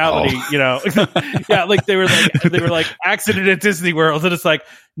 Where in reality, yeah, like they were like accident at Disney World, and it's like,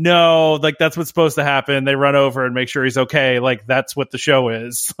 no, like that's what's supposed to happen. They run over and make sure he's okay. Like that's what the show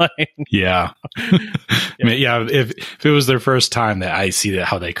is. Yeah. If it was their first time, that I see that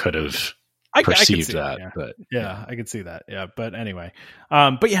how they could have perceived that. But I could see that. Yeah, but anyway,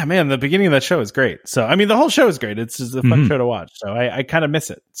 but yeah, man, the beginning of that show is great. So I mean, the whole show is great. It's just a fun show to watch. So I kind of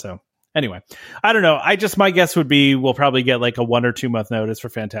miss it. So. Anyway, I don't know. My guess would be we'll probably get like a 1 or 2 month notice for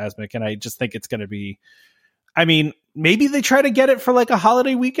Fantasmic, and I just think it's going to be. I mean, maybe they try to get it for like a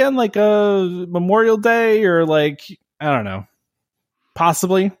holiday weekend, like a Memorial Day, or like I don't know,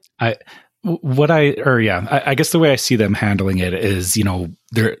 possibly. I guess the way I see them handling it is,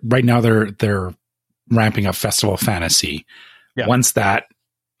 they're ramping up Festival of Fantasy. Yeah. Once that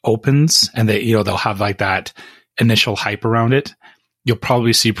opens, and they'll have like that initial hype around it. You'll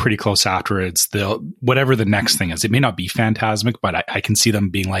probably see pretty close afterwards. Whatever the next thing is. It may not be Fantasmic, but I can see them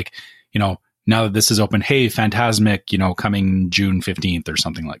being like, now that this is open, hey, Fantasmic, coming June 15th or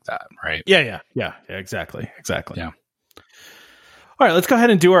something like that, right? Yeah, exactly. Yeah. All right, let's go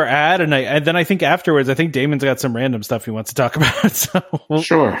ahead and do our ad, and then I think afterwards, I think Damon's got some random stuff he wants to talk about. So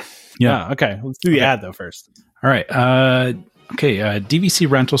sure. Yeah. Okay. Let's do the ad though first. All right. DVC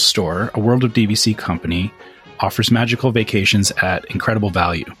Rental Store, a World of DVC company, offers magical vacations at incredible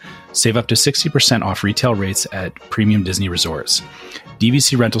value. Save up to 60% off retail rates at premium Disney resorts.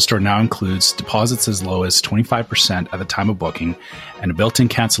 DVC Rental Store now includes deposits as low as 25% at the time of booking and a built-in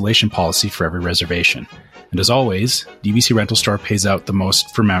cancellation policy for every reservation. And as always, DVC Rental Store pays out the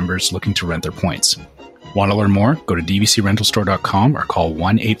most for members looking to rent their points. Want to learn more? Go to dvcrentalstore.com or call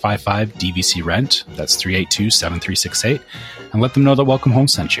 1-855-DVC-RENT, that's 382-7368, and let them know that Welcome Home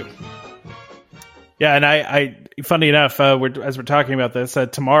sent you. Yeah, and I funny enough, as we're talking about this,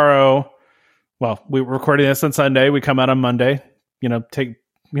 tomorrow, well, we're recording this on Sunday. We come out on Monday.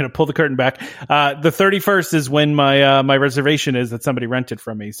 Pull the curtain back. The 31st is when my reservation is that somebody rented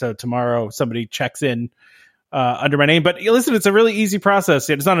from me. So tomorrow somebody checks in under my name. But listen, it's a really easy process.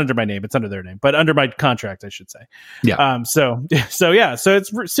 It's not under my name; it's under their name, but under my contract, I should say. Yeah. So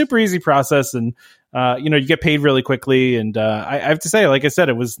it's super easy process, and you get paid really quickly. And I have to say, like I said,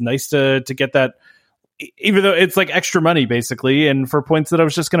 it was nice to get that. Even though it's like extra money basically, and for points that I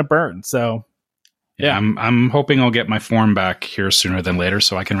was just going to burn. So Yeah, I'm hoping I'll get my form back here sooner than later,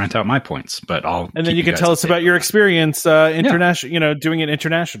 so I can rent out my points. But and then you can tell us about your experience international, doing it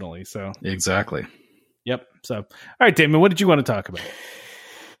internationally. So exactly. Yep. So, all right, Damon, what did you want to talk about?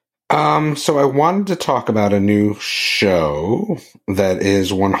 So I wanted to talk about a new show that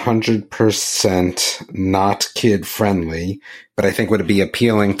is 100% not kid friendly, but I think would be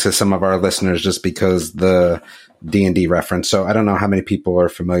appealing to some of our listeners just because the D&D reference. So I don't know how many people are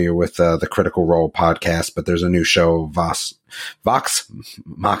familiar with the Critical Role podcast, but there's a new show, Vox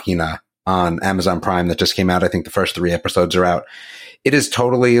Machina, on Amazon Prime that just came out. I think the first 3 episodes are out. It is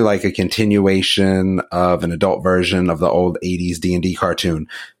totally like a continuation of an adult version of the old 80s D&D cartoon,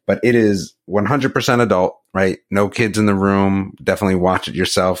 but it is 100% adult, right? No kids in the room. Definitely watch it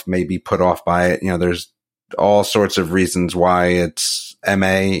yourself. Maybe put off by it. There's all sorts of reasons why it's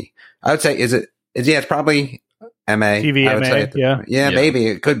MA. I would say, it's probably MA. TV I would MA, say yeah, maybe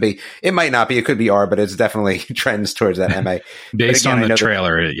it could be. It might not be. It could be R, but it's definitely trends towards that MA. Based on the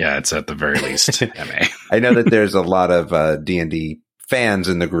trailer, it's at the very least MA. I know that there's a lot of D&D fans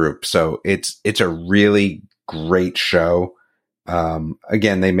in the group, so it's a really great show.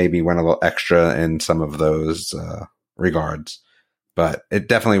 Again, they maybe went a little extra in some of those regards, but it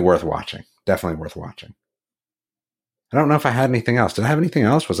definitely worth watching. I don't know if I had anything else. Did I have anything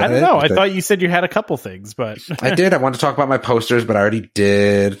else? I don't know. I thought you said you had a couple things, but I did. I wanted to talk about my posters, but I already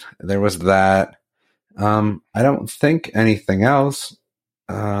did. There was that. I don't think anything else.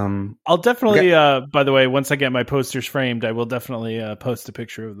 I'll definitely, by the way, once I get my posters framed, I will definitely post a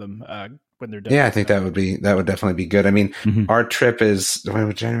picture of them when they're done. Yeah, I think that would definitely be good. I mean, our trip is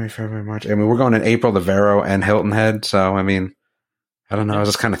January, February, March. I mean, we're going in April to Vero and Hilton Head. So, I mean, I don't know. I was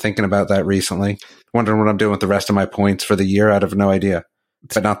just kind of thinking about that recently, wondering what I'm doing with the rest of my points for the year. I have no idea,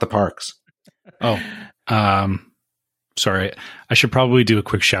 but not the parks. Sorry, I should probably do a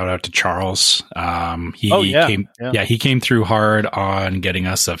quick shout out to Charles. He came through hard on getting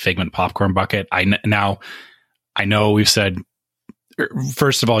us a Figment popcorn bucket. I know we've said,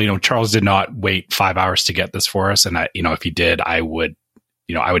 first of all, Charles did not wait 5 hours to get this for us, and if he did, I would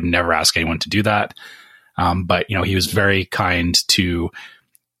never ask anyone to do that. But he was very kind to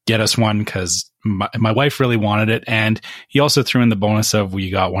get us one because my wife really wanted it, and he also threw in the bonus of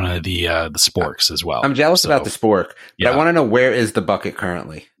we got one of the sporks as well. I'm jealous about the spork, but I want to know, where is the bucket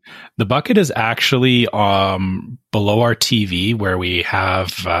currently? The bucket is actually below our TV, where we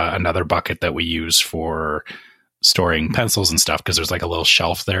have another bucket that we use for storing pencils and stuff, because there's like a little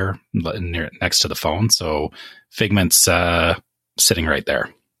shelf there next to the phone. So Figment's sitting right there.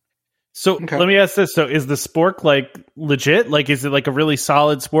 So Let me ask this. So is the spork like legit? Like, is it like a really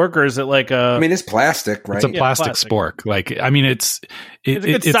solid spork, or is it like a... I mean, it's plastic, right? It's a plastic spork. Like, I mean, it's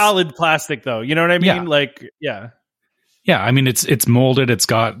solid plastic though. You know what I mean? Yeah. Like, yeah. Yeah. I mean, it's molded. It's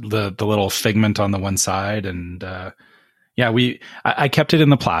got the little Figment on the one side. And, I kept it in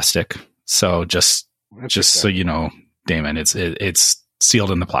the plastic. So just so you know, Damon, it's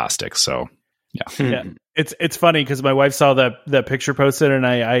sealed in the plastic. So yeah. It's funny because my wife saw that picture posted, and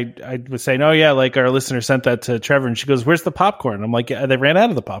I was saying, oh yeah, like our listener sent that to Trevor, and she goes, "Where's the popcorn?" I'm like, yeah, they ran out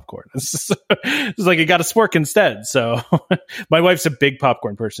of the popcorn. It's like it got a spork instead. So my wife's a big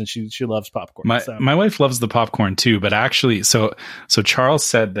popcorn person. She loves popcorn. My wife loves the popcorn too, but actually, so Charles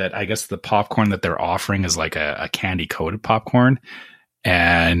said that I guess the popcorn that they're offering is like a candy coated popcorn,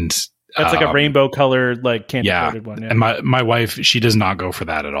 and that's like a rainbow colored, like candy coated one. Yeah. And my wife, she does not go for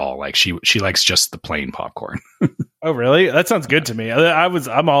that at all. Like she likes just the plain popcorn. Oh, really? That sounds good to me.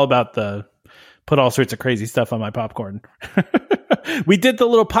 I'm all about put all sorts of crazy stuff on my popcorn. We did the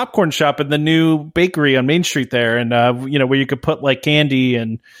little popcorn shop in the new bakery on Main Street there, and where you could put like candy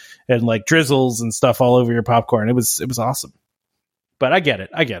and like drizzles and stuff all over your popcorn. It was awesome. But I get it.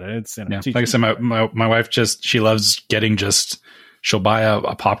 It's like I said, my wife she loves getting she'll buy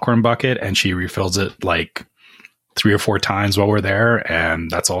a popcorn bucket and she refills it like 3 or 4 times while we're there, and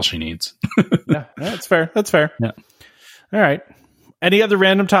that's all she needs. Yeah, that's fair. Yeah. All right. Any other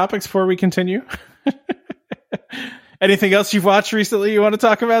random topics before we continue? Anything else you've watched recently you want to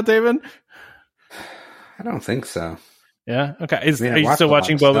talk about, David? I don't think so. Yeah. Okay. Are you still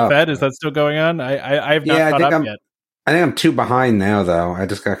watching Boba Fett? Is that still going on? I have not caught up yet. I think I'm too behind now, though. I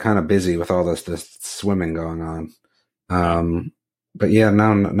just got kind of busy with all this swimming going on. But yeah,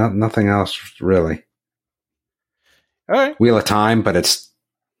 no, nothing else really. All right. Wheel of Time, but it's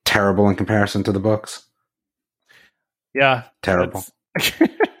terrible in comparison to the books. Yeah. Terrible.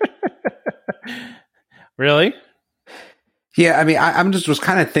 Really? Yeah, I mean, I'm just was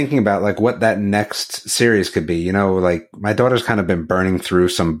kind of thinking about like what that next series could be. You know, like my daughter's kind of been burning through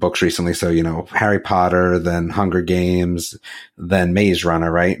some books recently. So, you know, Harry Potter, then Hunger Games, then Maze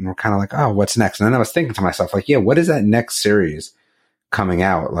Runner, right? And we're kind of like, oh, what's next? And then I was thinking to myself, like, yeah, what is that next series coming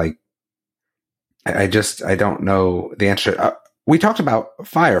out? Like, I don't know the answer. We talked about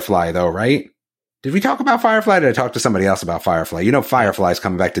Firefly though, right? Did we talk about Firefly? Or did I talk to somebody else about Firefly? You know, Firefly's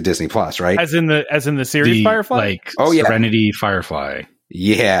coming back to Disney Plus, right? As in the series Firefly? Like, yeah. Serenity Firefly.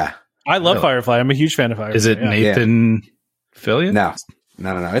 Yeah. I love Firefly. I'm a huge fan of Firefly. Is it Nathan Fillion? No.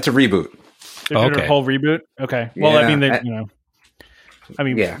 It's a reboot. They're doing a whole reboot? Okay. Well, I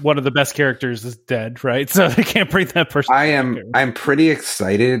mean, one of the best characters is dead, right? So they can't bring that person. I'm pretty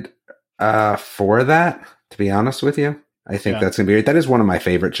excited for that, to be honest with you. I think that's going to be great. That is one of my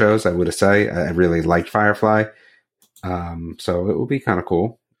favorite shows, I would say. I really liked Firefly. So it will be kind of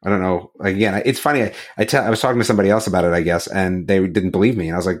cool. I don't know. Again, it's funny. I was talking to somebody else about it, I guess, and they didn't believe me.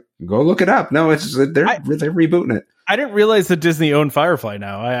 And I was like, go look it up. No, they're rebooting it. I didn't realize that Disney owned Firefly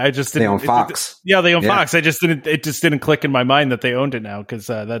now. I just didn't. They own Fox. They own Fox. It just didn't click in my mind that they owned it now. Cause,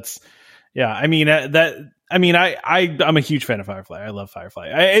 I'm a huge fan of Firefly. I love Firefly.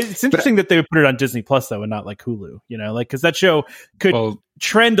 It's interesting that they would put it on Disney Plus though, and not like Hulu. You know, like because that show could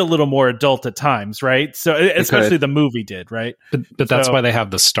trend a little more adult at times, right? So especially the movie did, right? But that's why they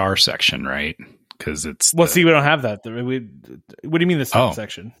have the star section, right? Because it's see, we don't have that. What do you mean the star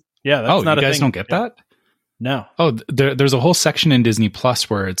section? Yeah, that's not you a guys thing. Don't get that? No. Oh, there's a whole section in Disney Plus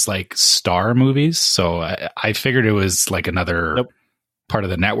where it's like star movies. So I figured it was like another. Part of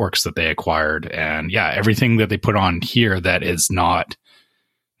the networks that they acquired, and everything that they put on here that is not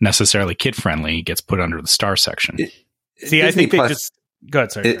necessarily kid friendly gets put under the star section. See, I think Plus, they just go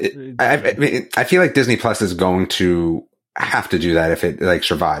ahead. Sorry, I feel like Disney Plus is going to have to do that if it like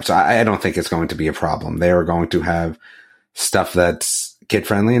survives. So I don't think it's going to be a problem. They are going to have stuff that's kid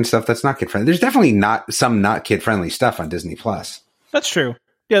friendly and stuff that's not kid friendly. There's definitely not kid friendly stuff on Disney Plus. That's true.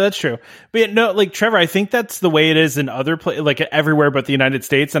 Yeah, that's true. But no, like Trevor, I think that's the way it is in other places, like everywhere but the United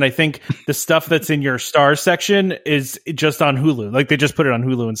States. And I think the stuff that's in your star section is just on Hulu. Like they just put it on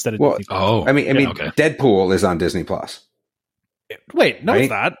Hulu instead of Disney Plus. I mean, Deadpool is on Disney Plus. Wait, no, right? It's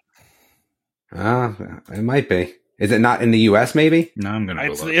not. It might be. Is it not in the US? Maybe. No, I'm gonna.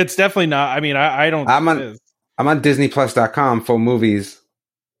 It's definitely not. I mean, I don't. I'm on DisneyPlus.com. Full movies.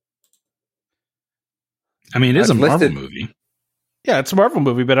 I mean, it is a Marvel movie. Yeah, it's a Marvel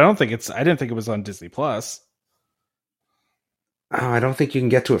movie, but I didn't think it was on Disney Plus. Oh, I don't think you can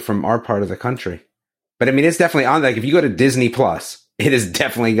get to it from our part of the country. But I mean, it's definitely on. Like, if you go to Disney Plus, it has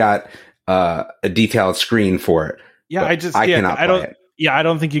definitely got a detailed screen for it. Yeah, I cannot play it. Yeah, I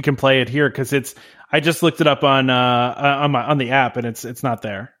don't think you can play it here because I just looked it up on the app and it's not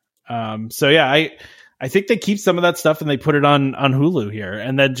there. So yeah, I think they keep some of that stuff and they put it on Hulu here,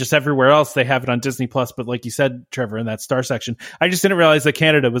 and then just everywhere else they have it on Disney Plus. But like you said, Trevor, in that star section, I just didn't realize that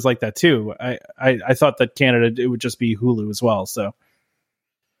Canada was like that too. I thought that Canada it would just be Hulu as well. So,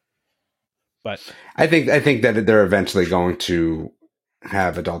 but I think that they're eventually going to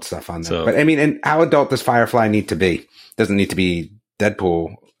have adult stuff on there. But I mean, and how adult does Firefly need to be? Doesn't need to be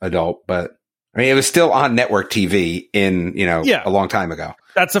Deadpool adult, but I mean, it was still on network TV a long time ago.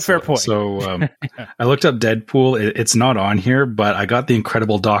 That's a fair point. So I looked up Deadpool. It's not on here, but I got the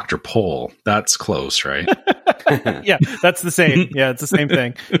Incredible Dr. Pol. That's close, right? Yeah, that's the same. Yeah, it's the same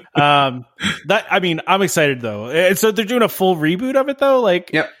thing. I'm excited though. And so they're doing a full reboot of it though.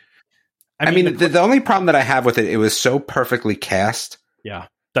 Like, yep. I mean, the only problem that I have with it was so perfectly cast. Yeah,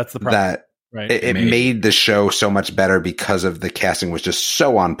 that's the problem. That it made the show so much better because of the casting was just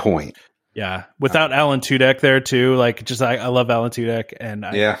so on point. Yeah, without Alan Tudyk there too, like just I love Alan Tudyk, and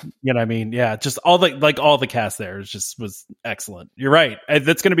you know what I mean, just all the cast there was excellent. You're right,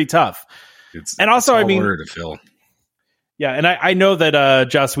 that's going to be tough. And also, I mean, to fill. Yeah, and I know that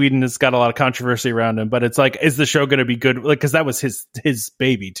Joss Whedon has got a lot of controversy around him, but it's like, is the show going to be good? Like, because that was his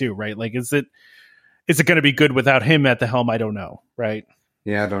baby too, right? Like, is it going to be good without him at the helm? I don't know, right?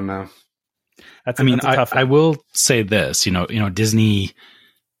 Yeah, I don't know. I will say this, Disney.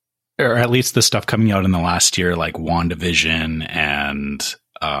 Or at least the stuff coming out in the last year, like WandaVision and,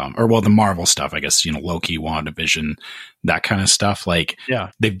 the Marvel stuff, I guess, Loki, WandaVision, that kind of stuff. Like,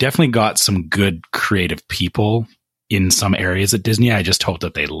 they've definitely got some good creative people in some areas at Disney. I just hope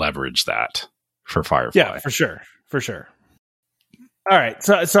that they leverage that for Firefly. Yeah, for sure. For sure. All right.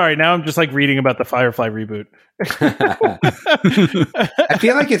 So sorry. Now I'm just like reading about the Firefly reboot. I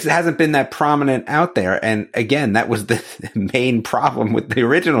feel like it hasn't been that prominent out there. And again, that was the main problem with the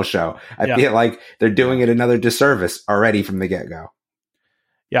original show. I feel like they're doing it another disservice already from the get-go.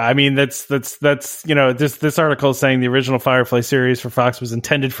 Yeah, I mean that's this article is saying the original Firefly series for Fox was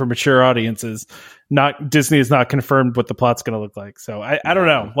intended for mature audiences. Not Disney has not confirmed what the plot's going to look like. So I don't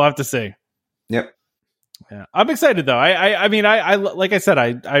know. We'll have to see. Yep. Yeah, I'm excited though. I mean like I said,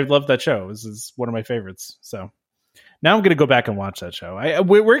 I love that show. This is one of my favorites. So now I'm going to go back and watch that show.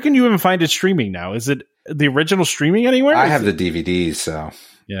 Where can you even find it streaming now? Is it the original streaming anywhere? I have the DVDs, so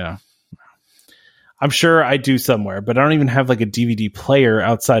yeah. I'm sure I do somewhere, but I don't even have like a DVD player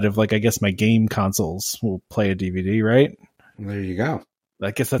outside of like, I guess my game consoles will play a DVD, right? There you go. I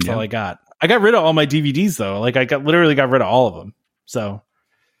guess that's all I got. I got rid of all my DVDs though. Like literally got rid of all of them. So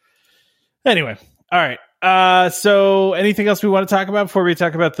anyway, all right. So anything else we want to talk about before we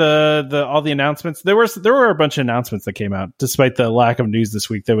talk about the all the announcements? There were a bunch of announcements that came out despite the lack of news this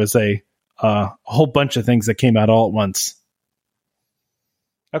week. There was a whole bunch of things that came out all at once.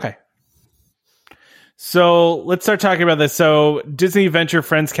 Okay. So let's start talking about this. So Disney Adventure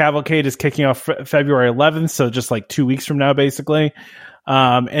Friends Cavalcade is kicking off February 11th. So just like 2 weeks from now, basically.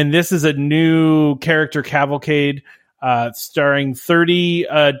 And this is a new character cavalcade, starring 30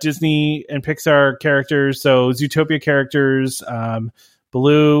 Disney and Pixar characters. So Zootopia characters,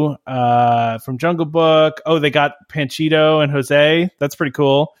 Baloo from Jungle Book. Oh, they got Panchito and Jose. That's pretty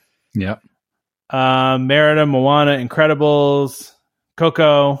cool. Yep. Merida, Moana, Incredibles,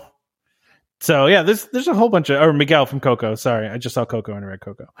 Coco. So yeah, there's a whole bunch of, or Miguel from Coco. Sorry, I just saw Coco and I read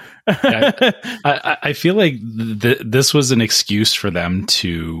Coco. I feel like this was an excuse for them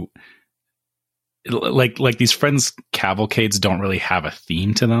to like these Friends cavalcades don't really have a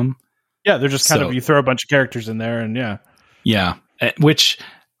theme to them. Yeah, they're just kind of, you throw a bunch of characters in there and yeah, which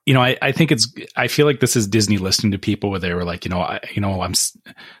I think I feel like this is Disney listening to people where they were like, I'm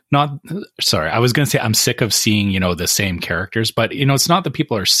not sorry. I was going to say I'm sick of seeing, the same characters, but it's not that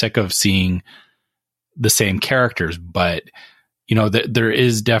people are sick of seeing the same characters, but there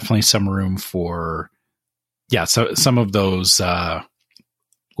is definitely some room for, so some of those,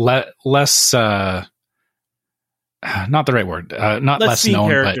 less, not the right word. Not less known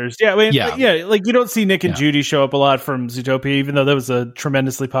characters. But, like you don't see Nick and Judy show up a lot from Zootopia, even though that was a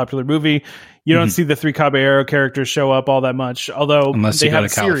tremendously popular movie. You don't see the Three Caballero characters show up all that much. Although unless they you have go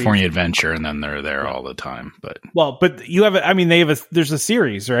to California Adventure and then they're there all the time. But you have, there's a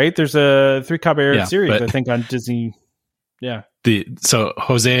series, right? There's a Three Caballero series, I think, on Disney. Yeah. So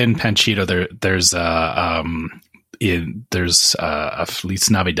Jose and Panchito, there's a Feliz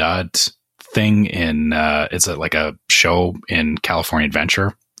Navidad thing in it's like a show in California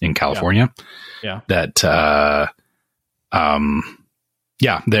Adventure in California. That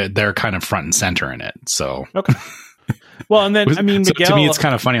they're kind of front and center in it. So okay. Well, and then Miguel, to me it's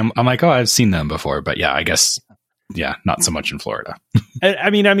kind of funny. I'm like, oh, I've seen them before, but I guess not so much in Florida.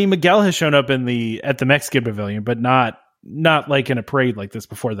 Miguel has shown up at the Mexican Pavilion, but not like in a parade like this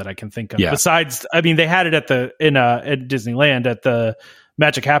before that I can think of. Yeah. Besides, they had it at Disneyland at the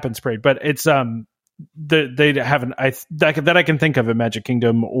Magic Happens parade, but it's they haven't that I can think of at Magic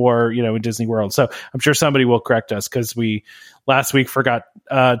Kingdom or in Disney World. So I'm sure somebody will correct us because we last week forgot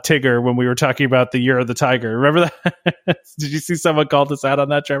Tigger when we were talking about the Year of the Tiger. Remember that? Did you see someone called us out on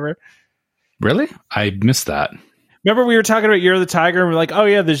that, Trevor? Really? I missed that. Remember we were talking about Year of the Tiger and we're like, oh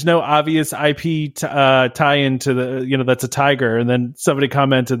yeah, there's no obvious IP tie-in to the, that's a tiger. And then somebody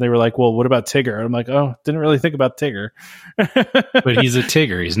commented and they were like, well, what about Tigger? I'm like, oh, didn't really think about Tigger. But he's a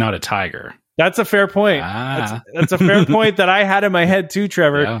tigger. He's not a tiger. That's a fair point. That's a fair point that I had in my head too,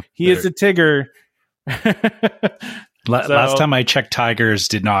 Trevor. Yeah, he is a Tigger. Last time I checked, tigers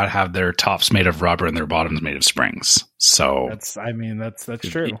did not have their tops made of rubber and their bottoms made of springs. So that's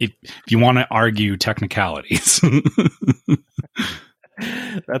true. If you want to argue technicalities,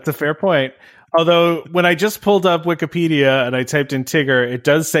 that's a fair point. Although when I just pulled up Wikipedia and I typed in Tigger, it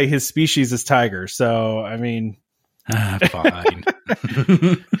does say his species is tiger. So fine.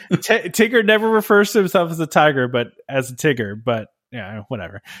 Tigger never refers to himself as a tiger, but as a Tigger. But yeah,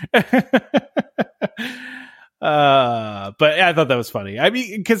 whatever. But I thought that was funny.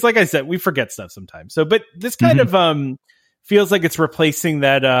 Because like I said, we forget stuff sometimes. So, but this kind of feels like it's replacing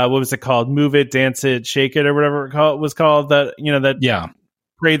that. What was it called? Move It, Dance It, Shake It, or whatever it was called. That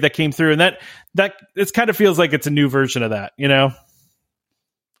parade that came through, and that it kind of feels like it's a new version of that.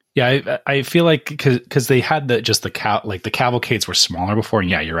 Yeah, I feel like because they had the cavalcades were smaller before, and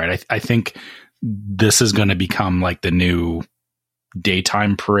yeah, you're right. I think this is going to become like the new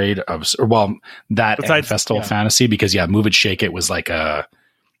daytime parade besides Festival of Fantasy, because Move It, Shake It was like I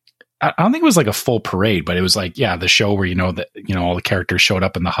don't think it was like a full parade, but it was like the show where all the characters showed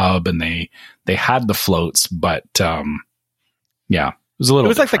up in the hub and they had the floats, but was a little. It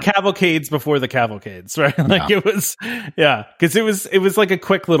was different. like the cavalcades before the cavalcades, right? Like Yeah. it was, because it was like a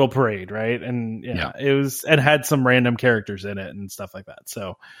quick little parade, right? And it was, and had some random characters in it and stuff like that.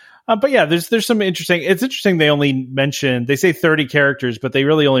 So, but yeah, there's some interesting. It's interesting. They say 30 characters, but they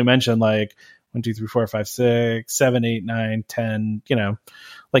really only mention like 1, 2, 3, 4, 5, 6, 7, 8, 9, 10.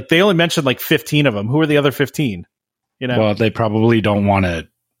 Like they only mentioned like 15 of them. Who are the other 15? Well, they probably don't want to,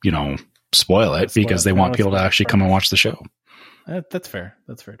 spoil it because they want people to actually come and watch the show. That's fair.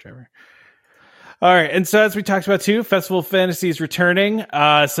 That's fair, Trevor. All right. And so as we talked about too, Festival of Fantasy is returning.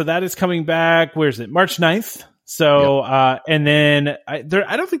 So that is coming back. Where is it? March 9th. So, and then I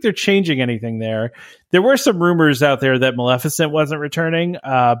don't think they're changing anything there. There were some rumors out there that Maleficent wasn't returning.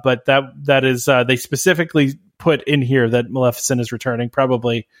 But that is, they specifically put in here that Maleficent is returning,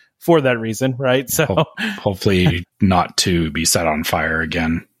 probably for that reason. Right. So hopefully not to be set on fire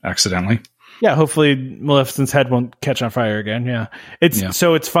again accidentally. Yeah, hopefully Maleficent's head won't catch on fire again. Yeah,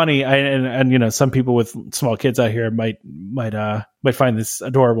 so it's funny, and some people with small kids out here might find this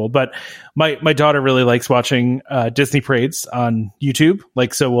adorable. But my daughter really likes watching Disney parades on YouTube.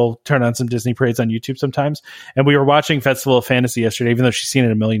 Like, so we'll turn on some Disney parades on YouTube sometimes. And we were watching Festival of Fantasy yesterday, even though she's seen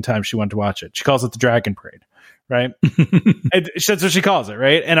it a million times. She wanted to watch it. She calls it the Dragon Parade. Right. That's what she calls it.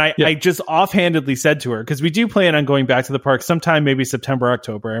 Right. And I just offhandedly said to her, because we do plan on going back to the park sometime, maybe September,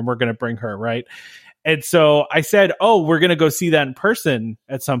 October, and we're going to bring her. Right. And so I said, oh, we're going to go see that in person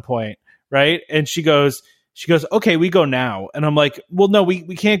at some point. Right. And she goes, okay, we go now. And I'm like, well, no, we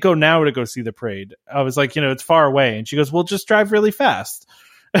can't go now to go see the parade. I was like, it's far away. And she goes, well, just drive really fast.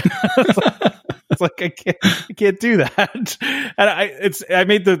 It's like I can't do that. And I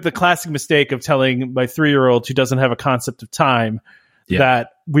made the classic mistake of telling my 3-year-old who doesn't have a concept of time that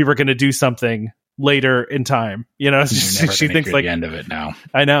we were going to do something later in time. She thinks like the end of it now.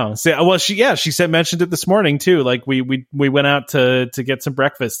 I know. So, well, she mentioned it this morning too. Like we went out to get some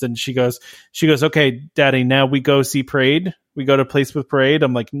breakfast, and she goes, okay, Daddy, now we go see parade. We go to place with parade.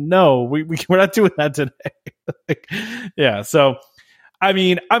 I'm like, no, we're not doing that today. So. I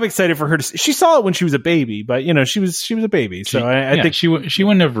mean, I'm excited for her to. She saw it when she was a baby, but she was a baby, so I think she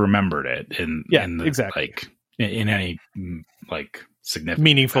wouldn't have remembered it exactly like in any like significant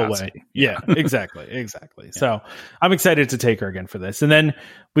meaningful capacity. way. Yeah, exactly. Yeah. So I'm excited to take her again for this, and then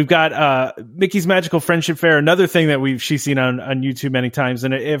we've got Mickey's Magical Friendship Fair, another thing that she's seen on YouTube many times,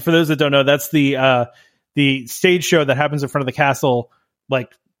 and for those that don't know, that's the stage show that happens in front of the castle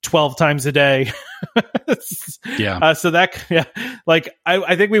like 12 times a day. Like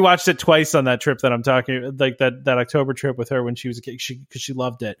I think we watched it twice on that trip that I'm talking, like that October trip with her when she was a kid, because she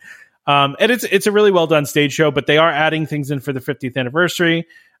loved it. And it's a really well done stage show, but they are adding things in for the 50th anniversary.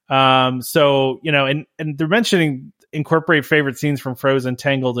 So and they're mentioning incorporate favorite scenes from Frozen,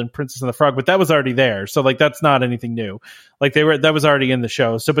 Tangled, and Princess and the Frog, but that was already there. So like that's not anything new. Like that was already in the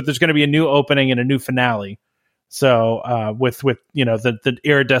show. So but there's going to be a new opening and a new finale. So with the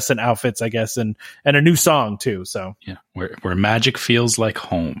iridescent outfits, I guess, and a new song too. So where magic feels like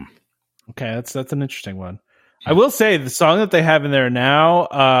home. Okay, that's an interesting one. Yeah. I will say the song that they have in there now,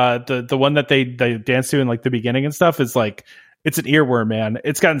 the one that they dance to in like the beginning and stuff is like it's an earworm, man.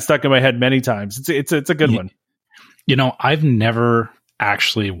 It's gotten stuck in my head many times. It's a good one. I've never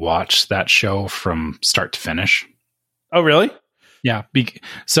actually watched that show from start to finish. Oh, really? Yeah.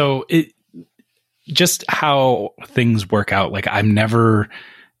 So it. Just how things work out. Like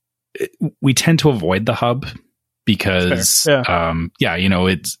we tend to avoid the hub because,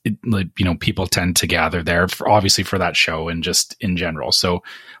 people tend to gather there obviously for that show and just in general. So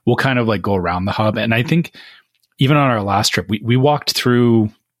we'll kind of like go around the hub. And I think even on our last trip, we walked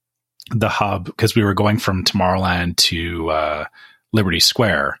through the hub because we were going from Tomorrowland to Liberty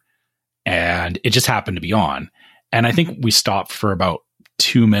Square, and it just happened to be on. And I think we stopped for about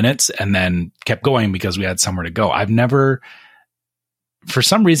 2 minutes and then kept going because we had somewhere to go. For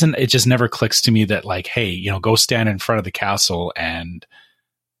some reason, it just never clicks to me that like, hey, go stand in front of the castle and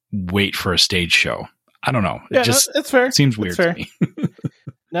wait for a stage show. I don't know. It's fair. Seems weird to me.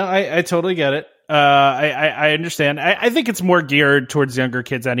 No, I totally get it. I understand. I think it's more geared towards younger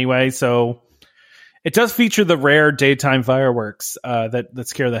kids anyway. So it does feature the rare daytime fireworks that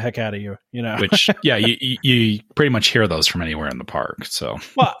scare the heck out of you, Which, you pretty much hear those from anywhere in the park. So,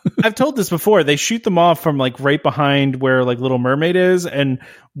 well, I've told this before. They shoot them off from like right behind where like Little Mermaid is, and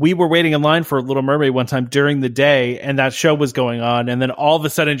we were waiting in line for Little Mermaid one time during the day, and that show was going on, and then all of a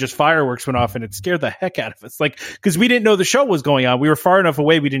sudden, just fireworks went off, and it scared the heck out of us. Like, because we didn't know the show was going on, we were far enough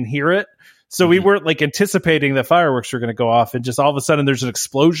away, we didn't hear it. So we weren't like anticipating that fireworks were going to go off, and just all of a sudden there's an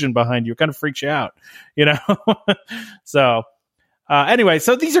explosion behind you. It kind of freaks you out, So, Anyway,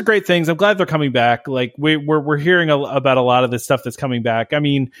 so these are great things. I'm glad they're coming back. Like we're hearing about a lot of this stuff that's coming back. I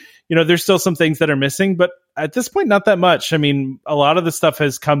mean, there's still some things that are missing, but at this point, not that much. I mean, a lot of the stuff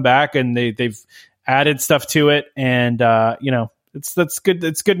has come back and they've added stuff to it. And, that's good.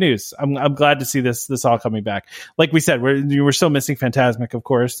 It's good news. I'm glad to see this all coming back. Like we said, we're still missing Phantasmic, of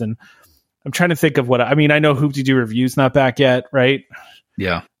course. And I'm trying to think of I know Hoop-Dee-Doo Review's not back yet, right?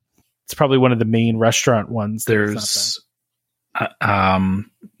 Yeah. It's probably one of the main restaurant ones. There's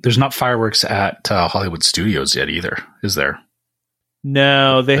not fireworks at Hollywood Studios yet either, is there?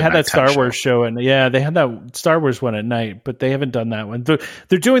 No, they had that Star Wars show, and they had that Star Wars one at night, but they haven't done that one.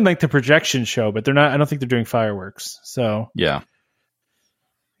 They're doing like the projection show, but they're not. I don't think they're doing fireworks. So yeah.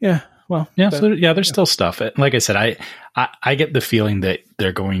 Well, there's still stuff. Like I said, I get the feeling that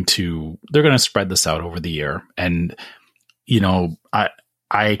they're going to spread this out over the year, and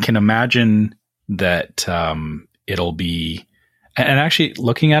I can imagine that it'll be. And actually,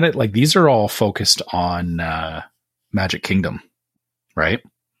 looking at it, like these are all focused on Magic Kingdom. Right?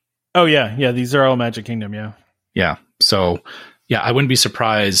 Oh, yeah. These are all Magic Kingdom, yeah. Yeah. So, yeah, I wouldn't be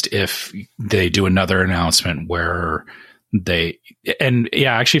surprised if they do another announcement where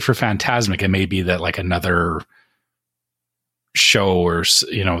actually for Phantasmic, it may be that like another show or,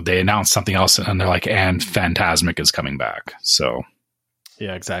 they announce something else and they're like, and Phantasmic is coming back. So,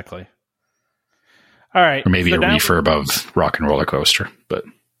 yeah, exactly. All right. Or maybe a refurb of Rock and Roller Coaster, but.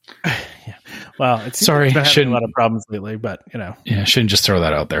 Yeah. Well, it's been having a lot of problems lately, but yeah, shouldn't just throw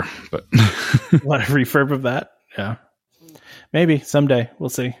that out there. But what a refurb of that, yeah, maybe someday we'll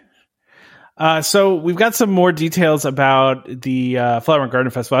see. So we've got some more details about the Flower and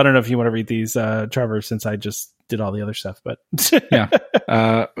Garden Festival. I don't know if you want to read these, Trevor, since I just did all the other stuff, but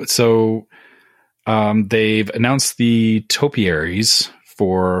yeah. So they've announced the Topiaries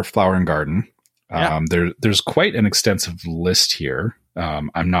for Flower and Garden. There's quite an extensive list here.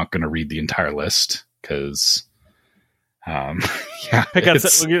 I'm not going to read the entire list because,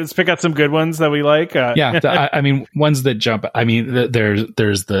 let's pick out some good ones that we like. I mean, ones that jump. I mean,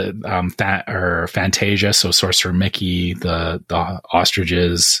 there's the Fantasia, so Sorcerer Mickey, the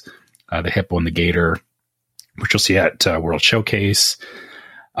ostriches, the hippo and the gator, which you'll see at World Showcase.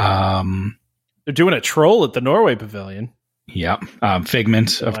 They're doing a troll at the Norway Pavilion. Yeah,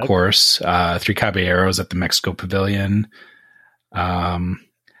 Figment, of course. Three Caballeros at the Mexico Pavilion. I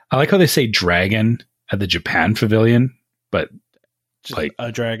like how they say dragon at the Japan Pavilion, but just like a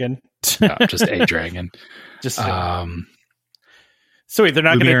dragon, just a dragon. So wait, they're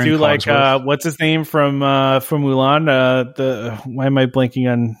not going to do like what's his name from Mulan? Why am I blanking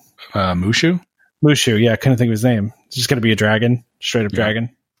on Mushu? Mushu, yeah, I couldn't think of his name. It's just going to be a dragon, straight up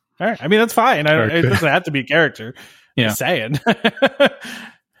dragon. All right, I mean that's fine. It doesn't have to be a character. Yeah, just saying.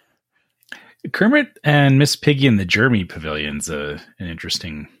 Kermit and Miss Piggy in the Germany Pavilion's an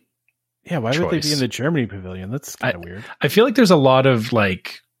interesting. Yeah, why would they be in the Germany Pavilion? That's kind of weird. I feel like there's a lot of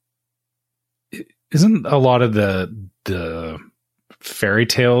isn't a lot of the fairy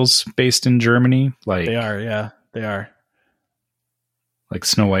tales based in Germany? Like they are, yeah, they are. Like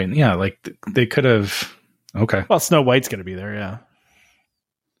Snow White, yeah, like they could have. Okay, well, Snow White's going to be there, yeah.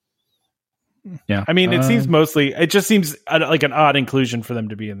 Yeah, I mean, it just seems like an odd inclusion for them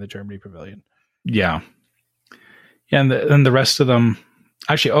to be in the Germany Pavilion. Yeah, and then the rest of them,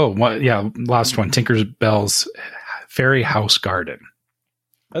 actually. Last one, Tinkerbell's Fairy House Garden.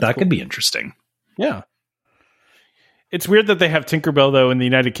 That could be interesting. Yeah, it's weird that they have Tinkerbell though in the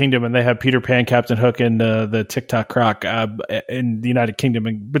United Kingdom, and they have Peter Pan, Captain Hook, and the TikTok Croc in the United Kingdom,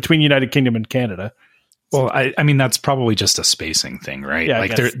 and between United Kingdom and Canada. Well, I mean that's probably just a spacing thing, right? Yeah,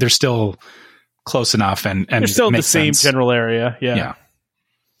 like they're still close enough, and they're still in the same sense. General area. Yeah.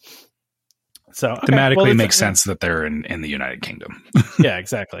 So thematically makes sense that they're in the United Kingdom. Yeah,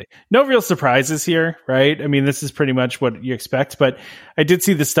 exactly. No real surprises here, right? I mean, this is pretty much what you expect. But I did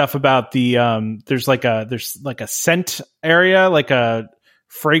see the stuff about the there's like a scent area, like a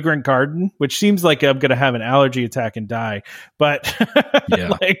fragrant garden, which seems like I'm gonna have an allergy attack and die. But yeah.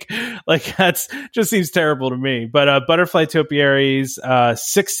 like that's just seems terrible to me. But butterfly topiaries,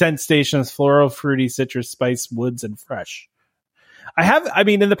 6 scent stations: floral, fruity, citrus, spice, woods, and fresh. I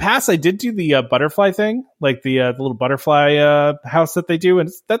mean, in the past, I did do the butterfly thing, like the little butterfly house that they do, and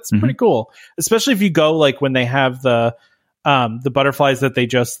that's pretty cool. Especially if you go like when they have the butterflies that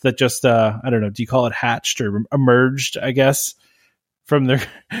just I don't know, do you call it hatched or emerged? I guess from their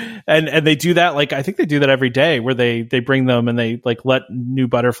and they do that like I think they do that every day where they bring them and they like let new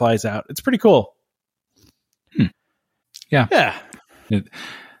butterflies out. It's pretty cool. Yeah.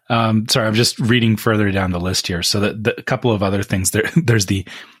 Sorry, I'm just reading further down the list here. So a couple of other things there's the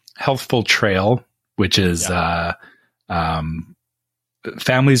Healthful Trail, which is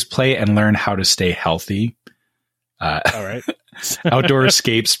families play and learn how to stay healthy. All right. Outdoor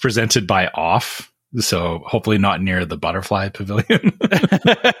escapes presented by Off. So hopefully not near the butterfly pavilion.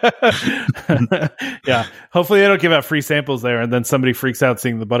 Yeah. Hopefully they don't give out free samples there and then somebody freaks out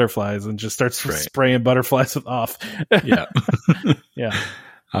seeing the butterflies and just starts spraying butterflies with Off. Yeah. Yeah.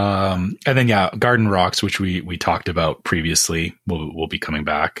 And then, Garden Rocks, which we talked about previously, will be coming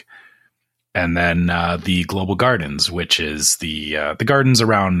back. And then the Global Gardens, which is the gardens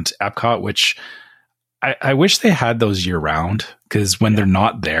around Epcot, which I wish they had those year round, because when they're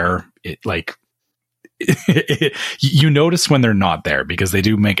not there, it like you notice when they're not there, because they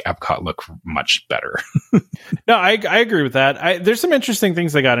do make Epcot look much better. No, I agree with that. There's some interesting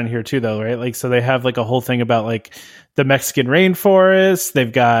things they got in here too, though, right? Like, so they have like a whole thing about like the Mexican rainforest.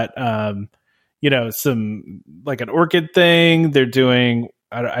 They've got, some like an orchid thing. They're doing,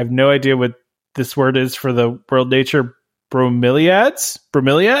 I have no idea what this word is for the World Nature bromeliads.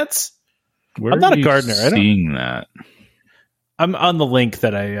 Where I'm not are a you gardener. seeing that? I'm on the link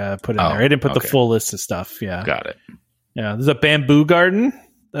that I put in there. I didn't put the full list of stuff. Yeah. Got it. Yeah. There's a bamboo garden.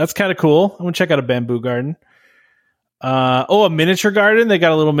 That's kind of cool. I'm going to check out a bamboo garden. A miniature garden. They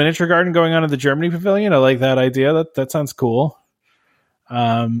got a little miniature garden going on in the Germany pavilion. I like that idea. That sounds cool.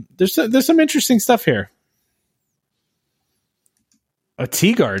 There's some interesting stuff here. A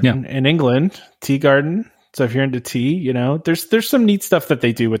tea garden in England. Tea garden. So if you're into tea, there's some neat stuff that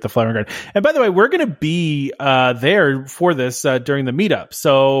they do with the flower garden. And by the way, we're going to be there for this during the meetup.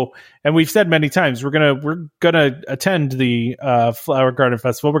 So, and we've said many times, we're gonna attend the Flower Garden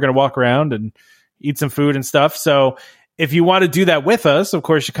Festival. We're going to walk around and eat some food and stuff. So if you want to do that with us, of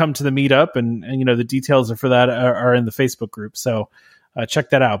course, you come to the meetup, and the details for that are in the Facebook group. So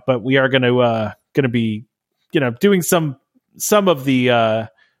check that out. But we are going to be doing some of the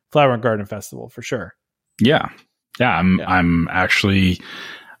Flower and Garden Festival for sure. Yeah. I'm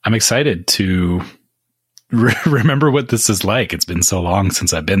excited to remember what this is like. It's been so long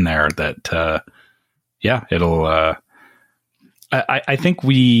since I've been there that, it'll, I think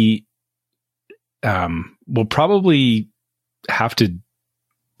we, will probably have to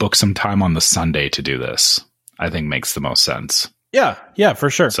book some time on the Sunday to do this. I think makes the most sense. Yeah,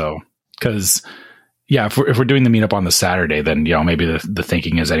 for sure. So, cause if we're doing the meetup on the Saturday, then, maybe the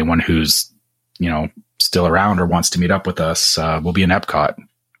thinking is anyone who's, still around or wants to meet up with us, we'll be in Epcot.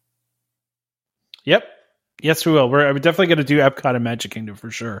 Yep. Yes, we will. We're definitely going to do Epcot and Magic Kingdom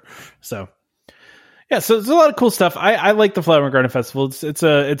for sure. So, so there's a lot of cool stuff. I like the Flower and Garden Festival.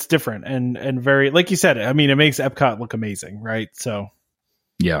 It's different and very, like you said, I mean, it makes Epcot look amazing, right? So,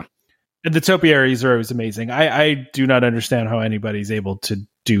 yeah. And the Topiaries are always amazing. I do not understand how anybody's able to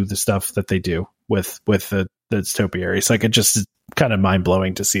do the stuff that they do with the Topiaries. Like, it just is kind of mind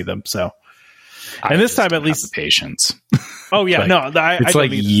blowing to see them. So. And this time, at least, the patience. Oh yeah, it's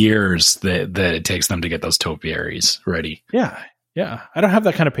like years that it takes them to get those topiaries ready. Yeah. I don't have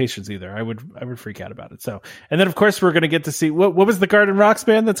that kind of patience either. I would freak out about it. So, and then of course we're going to get to see what was the Garden Rocks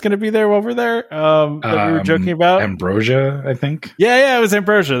band that's going to be there over there that we were joking about. Ambrosia, I think. Yeah, it was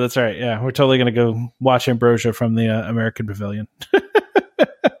Ambrosia. That's right. Yeah, we're totally going to go watch Ambrosia from the American Pavilion.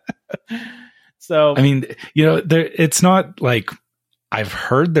 So, I mean, it's not like. I've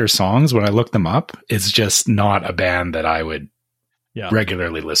heard their songs when I look them up. It's just not a band that I would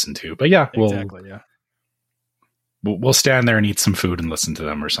regularly listen to. But we'll stand there and eat some food and listen to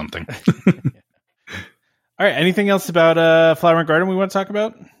them or something. All right. Anything else about Flower and Garden we want to talk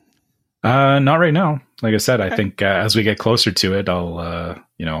about? Not right now. Like I said, okay. I think as we get closer to it, I'll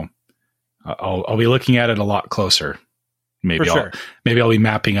be looking at it a lot closer. Maybe I'll be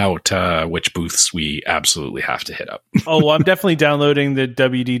mapping out which booths we absolutely have to hit up. Well, I'm definitely downloading the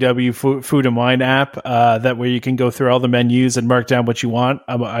WDW Food and Wine app. That way you can go through all the menus and mark down what you want.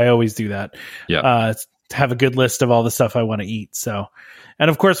 I always do that. Yeah. Have a good list of all the stuff I want to eat. So,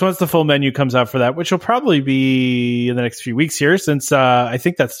 and of course, once the full menu comes out for that, which will probably be in the next few weeks here, since I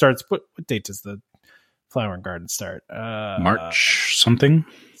think that starts. What date does the Flower and Garden start? March something.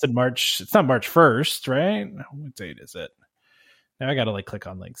 It's in March. It's not March 1st, right? What date is it? Now I got to click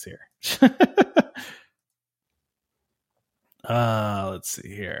on links here. Let's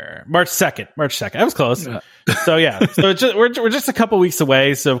see here. March 2nd. I was close. So we're just a couple weeks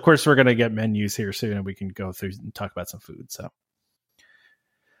away. So of course we're going to get menus here soon and we can go through and talk about some food. So,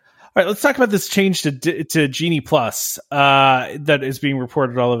 all right, let's talk about this change to Genie Plus that is being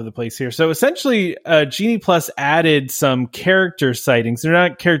reported all over the place here. So essentially, Genie Plus added some character sightings. They're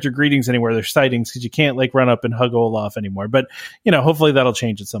not character greetings anymore. They're sightings because you can't run up and hug Olaf anymore. But hopefully that'll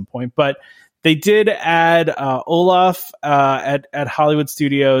change at some point. But they did add Olaf at Hollywood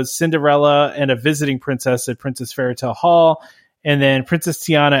Studios, Cinderella, and a visiting princess at Princess Fairytale Hall. and then Princess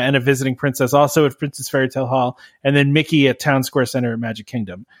Tiana and a visiting princess also at Princess Fairy Tale Hall, and then Mickey at Town Square Center at Magic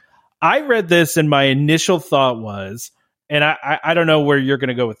Kingdom. I read this and my initial thought was, and I don't know where you're going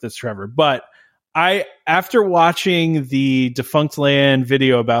to go with this, Trevor, but after watching the Defunct Land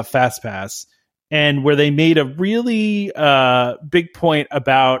video about FastPass, and where they made a really big point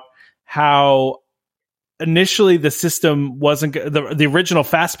about how initially the system wasn't the original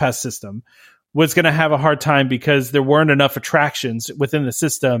FastPass system was going to have a hard time because there weren't enough attractions within the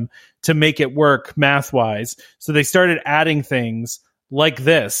system to make it work math-wise. So they started adding things like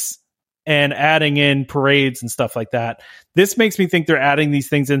this and adding in parades and stuff like that. This makes me think they're adding these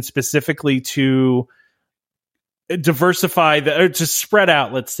things in specifically to diversify or to spread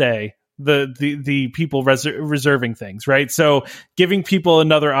out, let's say, the people reserving things, right? So giving people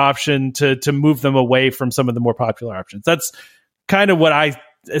another option to move them away from some of the more popular options. That's kind of what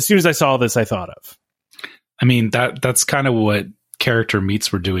as soon as I saw this, I thought of. I mean, that's kind of what character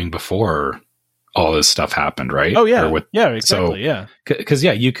meets were doing before all this stuff happened, right? Oh yeah. Yeah, exactly. So, cause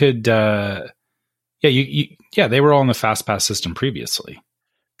you could, they were all in the FastPass system previously.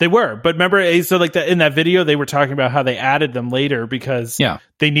 They were, but remember, so like in that video, they were talking about how they added them later because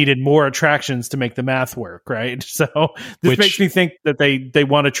they needed more attractions to make the math work, right? So this makes me think that they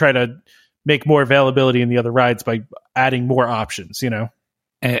want to try to make more availability in the other rides by adding more options, you know?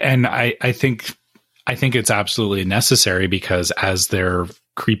 And I think it's absolutely necessary because as they're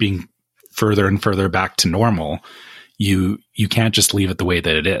creeping further and further back to normal, you can't just leave it the way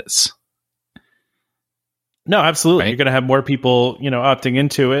that it is. No, absolutely. Right? You're going to have more people, opting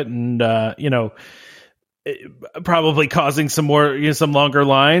into it and, probably causing some more, some longer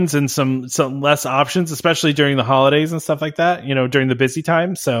lines and some less options, especially during the holidays and stuff like that, during the busy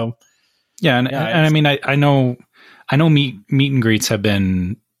time. So, and I mean, I know meet and greets have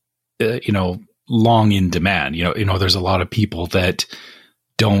been, long in demand. There's a lot of people that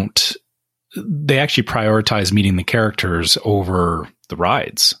they actually prioritize meeting the characters over the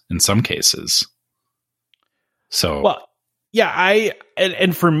rides in some cases. So, well, yeah,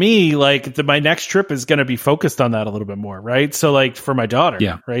 and for me, like my next trip is going to be focused on that a little bit more, right? So like for my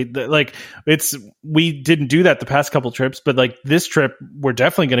daughter, right? Like we didn't do that the past couple trips, but like this trip, we're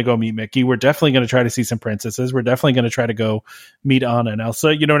definitely going to go meet Mickey. We're definitely going to try to see some princesses. We're definitely going to try to go meet Anna and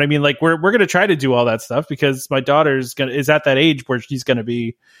Elsa. You know what I mean? Like we're going to try to do all that stuff because my daughter's is at that age where she's going to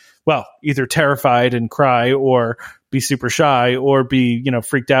be, well, either terrified and cry or be super shy or be,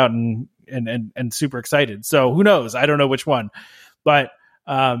 freaked out and super excited. So who knows? I don't know which one, but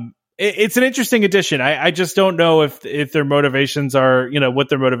it's an interesting addition. I just don't know if their motivations are, what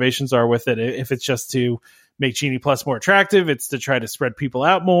their motivations are with it. If it's just to make Genie Plus more attractive, it's to try to spread people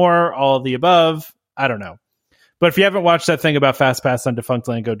out more, all of the above. I don't know. But if you haven't watched that thing about FastPass on Defunct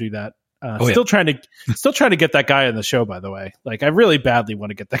Land, go do that. Still trying to get that guy on the show, by the way. Like I really badly want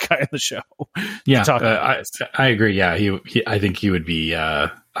to get that guy on the show. I agree. Yeah. I think he would be,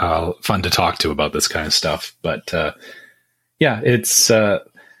 fun to talk to about this kind of stuff, but, it's, but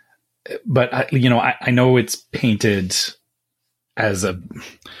I know it's painted as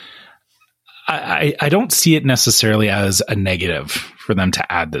I don't see it necessarily as a negative for them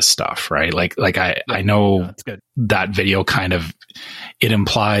to add this stuff, right? I know that video kind of, it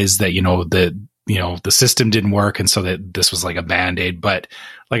implies that, the system didn't work. And so that this was like a Band-Aid. But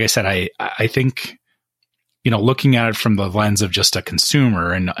like I said, I think, looking at it from the lens of just a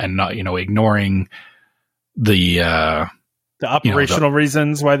consumer and not, ignoring the operational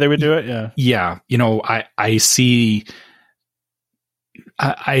reasons why they would do it. Yeah. Yeah. I see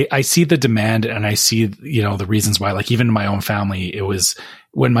the demand and I see, the reasons why, like even in my own family, it was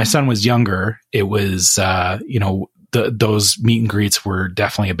when my son was younger, it was, those meet and greets were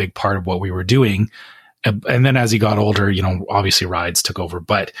definitely a big part of what we were doing. And then as he got older, obviously rides took over,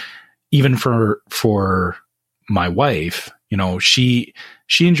 but even for my wife, she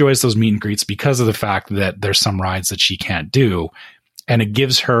enjoys those meet and greets because of the fact that there's some rides that she can't do. And it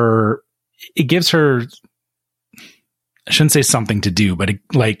gives her, I shouldn't say something to do, but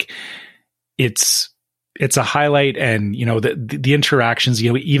it's a highlight. And, the interactions,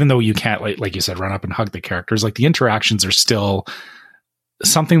 even though you can't, like you said, run up and hug the characters, like the interactions are still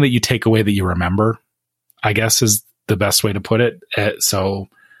something that you take away that you remember, I guess is the best way to put it. So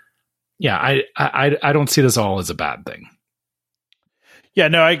yeah, I don't see this all as a bad thing. Yeah,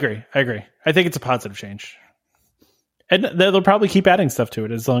 no, I agree. I think it's a positive change. And they'll probably keep adding stuff to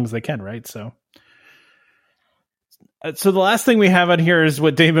it as long as they can, right? So the last thing we have on here is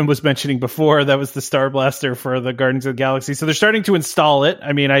what Damon was mentioning before. That was the Star Blaster for the Guardians of the Galaxy. So they're starting to install it.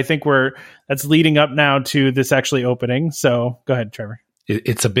 I mean, I think that's leading up now to this actually opening. So go ahead, Trevor.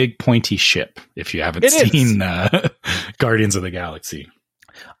 it's a big pointy ship. If you haven't seen Guardians of the Galaxy.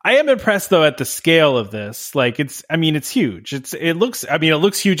 I am impressed though at the scale of this. Like it's huge. It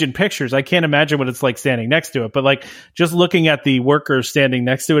looks huge in pictures. I can't imagine what it's like standing next to it, but like just looking at the workers standing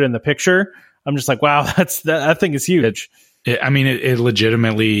next to it in the picture, I'm just like, wow, that thing is huge. It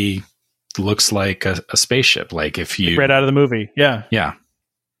legitimately looks like a spaceship. Like if you right out of the movie. Yeah. Yeah.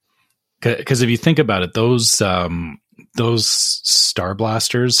 Cause if you think about it, those Star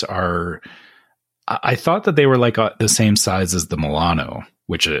Blasters are, I thought that they were like the same size as the Milano,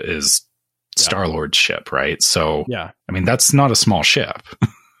 which is Star-Lord's ship, right? So, yeah, I mean, that's not a small ship.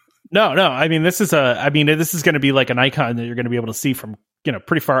 No. I mean, this is going to be like an icon that you're going to be able to see from,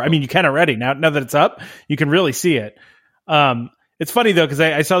 pretty far. I mean, you can already now that it's up, you can really see it. It's funny though, because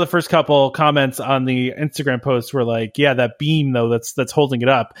I saw the first couple comments on the Instagram post were like, yeah, that beam though, that's holding it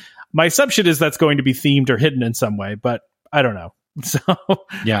up. My assumption is that's going to be themed or hidden in some way, but I don't know. So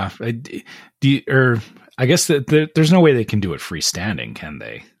yeah, I guess that there's no way they can do it freestanding, can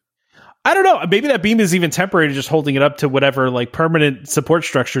they? I don't know. Maybe that beam is even temporary, just holding it up to whatever like permanent support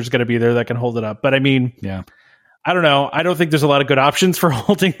structure is going to be there that can hold it up. But I mean, yeah, I don't know. I don't think there's a lot of good options for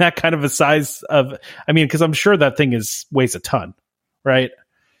holding that kind of a size of. I mean, because I'm sure that thing weighs a ton, right?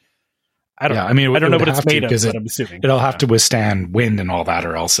 I don't know what it's made of, but I'm assuming it'll have to withstand wind and all that,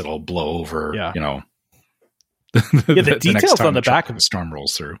 or else it'll blow over. Yeah. The details on the back of the storm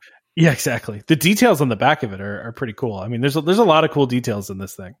rolls through. Yeah, exactly. The details on the back of it are pretty cool. I mean, there's a lot of cool details in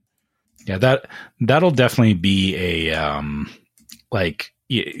this thing. Yeah, that'll definitely be a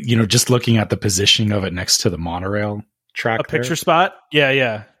just looking at the positioning of it next to the monorail track, picture spot.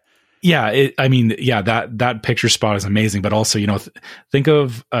 Yeah. That picture spot is amazing, but also, think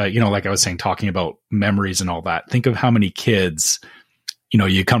of, like I was saying, talking about memories and all that. Think of how many kids,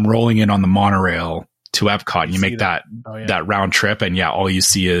 you come rolling in on the monorail to Epcot and you make that round trip, and all you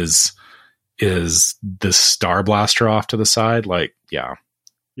see is the Star Blaster off to the side. Like, yeah,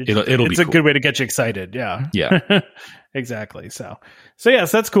 it'll be it's a cool. good way to get you excited. Yeah. Yeah. Exactly. So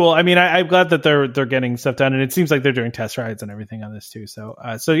yes, that's cool. I mean, I'm glad that they're getting stuff done, and it seems like they're doing test rides and everything on this too. So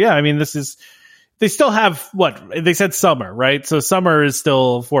yeah, I mean, they still have what they said summer, right? So summer is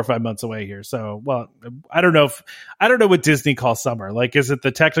still 4 or 5 months away here. So, well, I don't know what Disney calls summer. Like, is it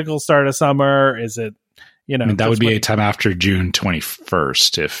the technical start of summer? Is it, I mean, that would be a time after June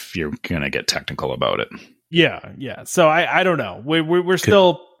 21st if you're going to get technical about it. Yeah. So I don't know. We're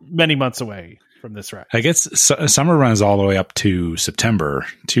still many months away from this ride. I guess summer runs all the way up to September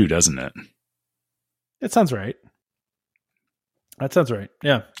too, doesn't it? It sounds right. That sounds right.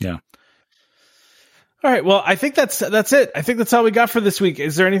 Yeah. Yeah. All right. Well, I think that's it. I think that's all we got for this week.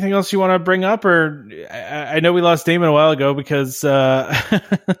 Is there anything else you want to bring up? Or I know we lost Damon a while ago because he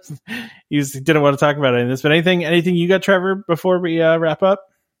didn't want to talk about any of this. But anything you got, Trevor, before we wrap up?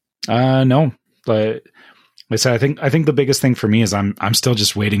 No. But like I said, I think the biggest thing for me is I'm still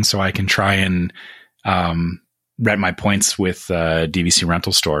just waiting so I can try and rent my points with DVC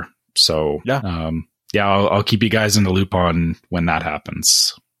Rental Store. So I'll keep you guys in the loop on when that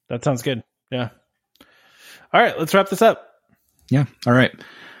happens. That sounds good. Yeah. All right, let's wrap this up. Yeah. All right.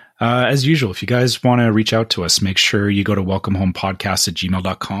 As usual, if you guys want to reach out to us, make sure you go to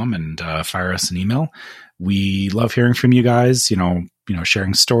welcomehomepodcast@gmail.com and fire us an email. We love hearing from you guys,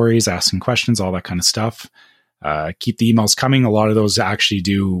 sharing stories, asking questions, all that kind of stuff. Keep the emails coming. A lot of those actually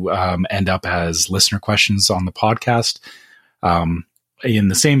do end up as listener questions on the podcast. In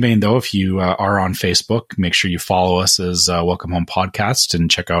the same vein, though, if you are on Facebook, make sure you follow us as Welcome Home Podcast and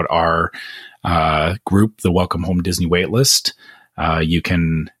check out our group, the Welcome Home Disney Waitlist. You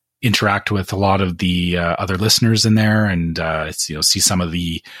can interact with a lot of the other listeners in there and see some of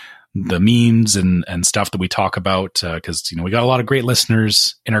the memes and stuff that we talk about, because we got a lot of great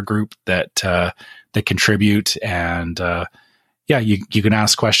listeners in our group that contribute, and you can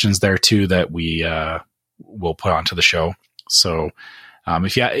ask questions there too that we will put onto the show. So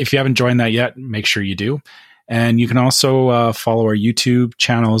if you haven't joined that yet, make sure you do. And you can also follow our YouTube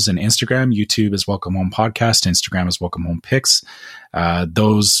channels and Instagram. YouTube is Welcome Home Podcast. Instagram is Welcome Home Pics.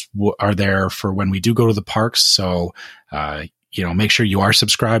 Those are there for when we do go to the parks. So, make sure you are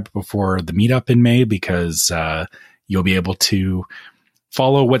subscribed before the meetup in May, because you'll be able to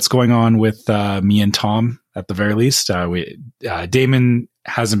follow what's going on with me and Tom at the very least. Damon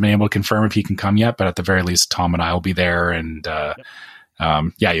hasn't been able to confirm if he can come yet, but at the very least, Tom and I will be there. And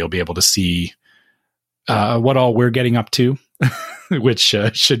you'll be able to see what all we're getting up to, which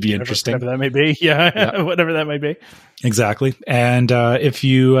should be interesting. Whatever that may be. Yeah. Whatever that may be. Exactly. And if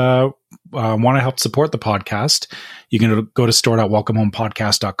you want to help support the podcast, you can go to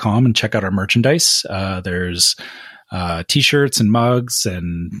store.welcomehomepodcast.com and check out our merchandise. There's t-shirts and mugs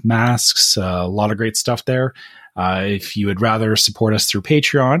and masks, a lot of great stuff there. If you would rather support us through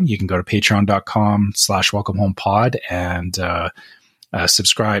Patreon, you can go to patreon.com/welcomehomepod and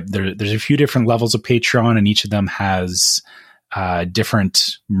subscribe. There's a few different levels of Patreon, and each of them has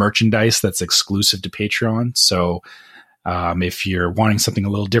different merchandise that's exclusive to Patreon. So if you're wanting something a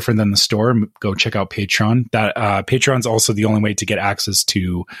little different than the store, go check out Patreon. That Patreon's also the only way to get access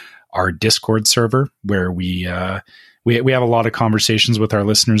to our Discord server, where we have a lot of conversations with our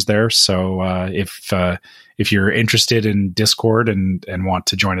listeners there. So if you're interested in Discord and want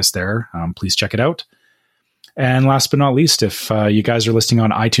to join us there, please check it out. And last but not least, if you guys are listening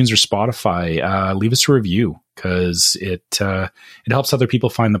on iTunes or Spotify, leave us a review, because it helps other people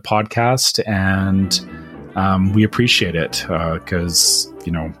find the podcast, and we appreciate it, because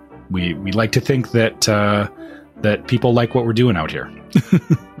we like to think that people like what we're doing out here.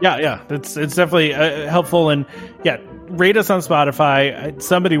 Yeah, it's definitely helpful, and rate us on Spotify.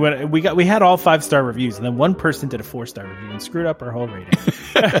 Somebody we had all 5-star reviews, and then one person did a 4-star review and screwed up our whole rating.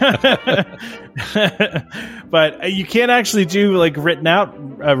 But you can't actually do like written out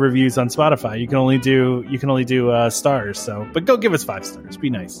reviews on Spotify. You can only do stars. So, but go give us 5 stars. Be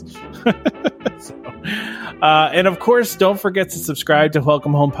nice. And of course, don't forget to subscribe to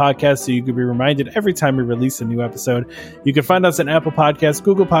Welcome Home Podcast so you can be reminded every time we release a new episode. You can find us on Apple Podcasts,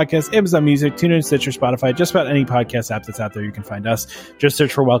 Google Podcasts, Amazon Music, TuneIn, Stitcher, Spotify, just about any podcast app that's out there. You can find us. Just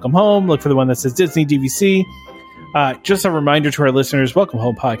search for Welcome Home. Look for the one that says Disney DVC. Just a reminder to our listeners, Welcome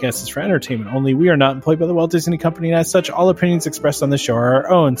Home Podcast is for entertainment only. We are not employed by the Walt Disney Company, and as such, all opinions expressed on this show are our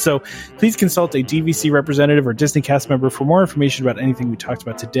own. So please consult a DVC representative or Disney cast member for more information about anything we talked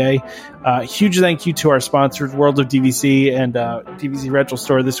about today. Huge thank you to our sponsors, World of DVC and DVC Rental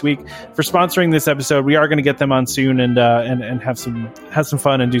Store this week, for sponsoring this episode. We are going to get them on soon and have some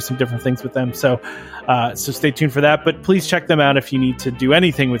fun and do some different things with them. So stay tuned for that. But please check them out if you need to do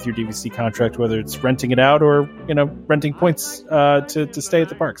anything with your DVC contract, whether it's renting it out or renting points to stay at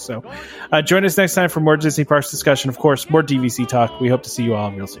the park. So join us next time for more Disney Parks discussion. Of course, more DVC talk. We hope to see you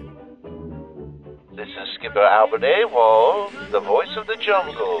all real soon. This is Skipper Albert Awol, the voice of the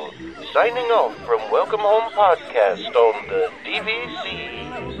jungle, signing off from Welcome Home Podcast on the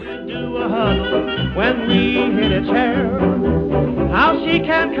DVC. Do a huddle when we hit its hair. How she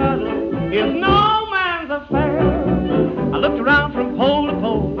can cuddle is no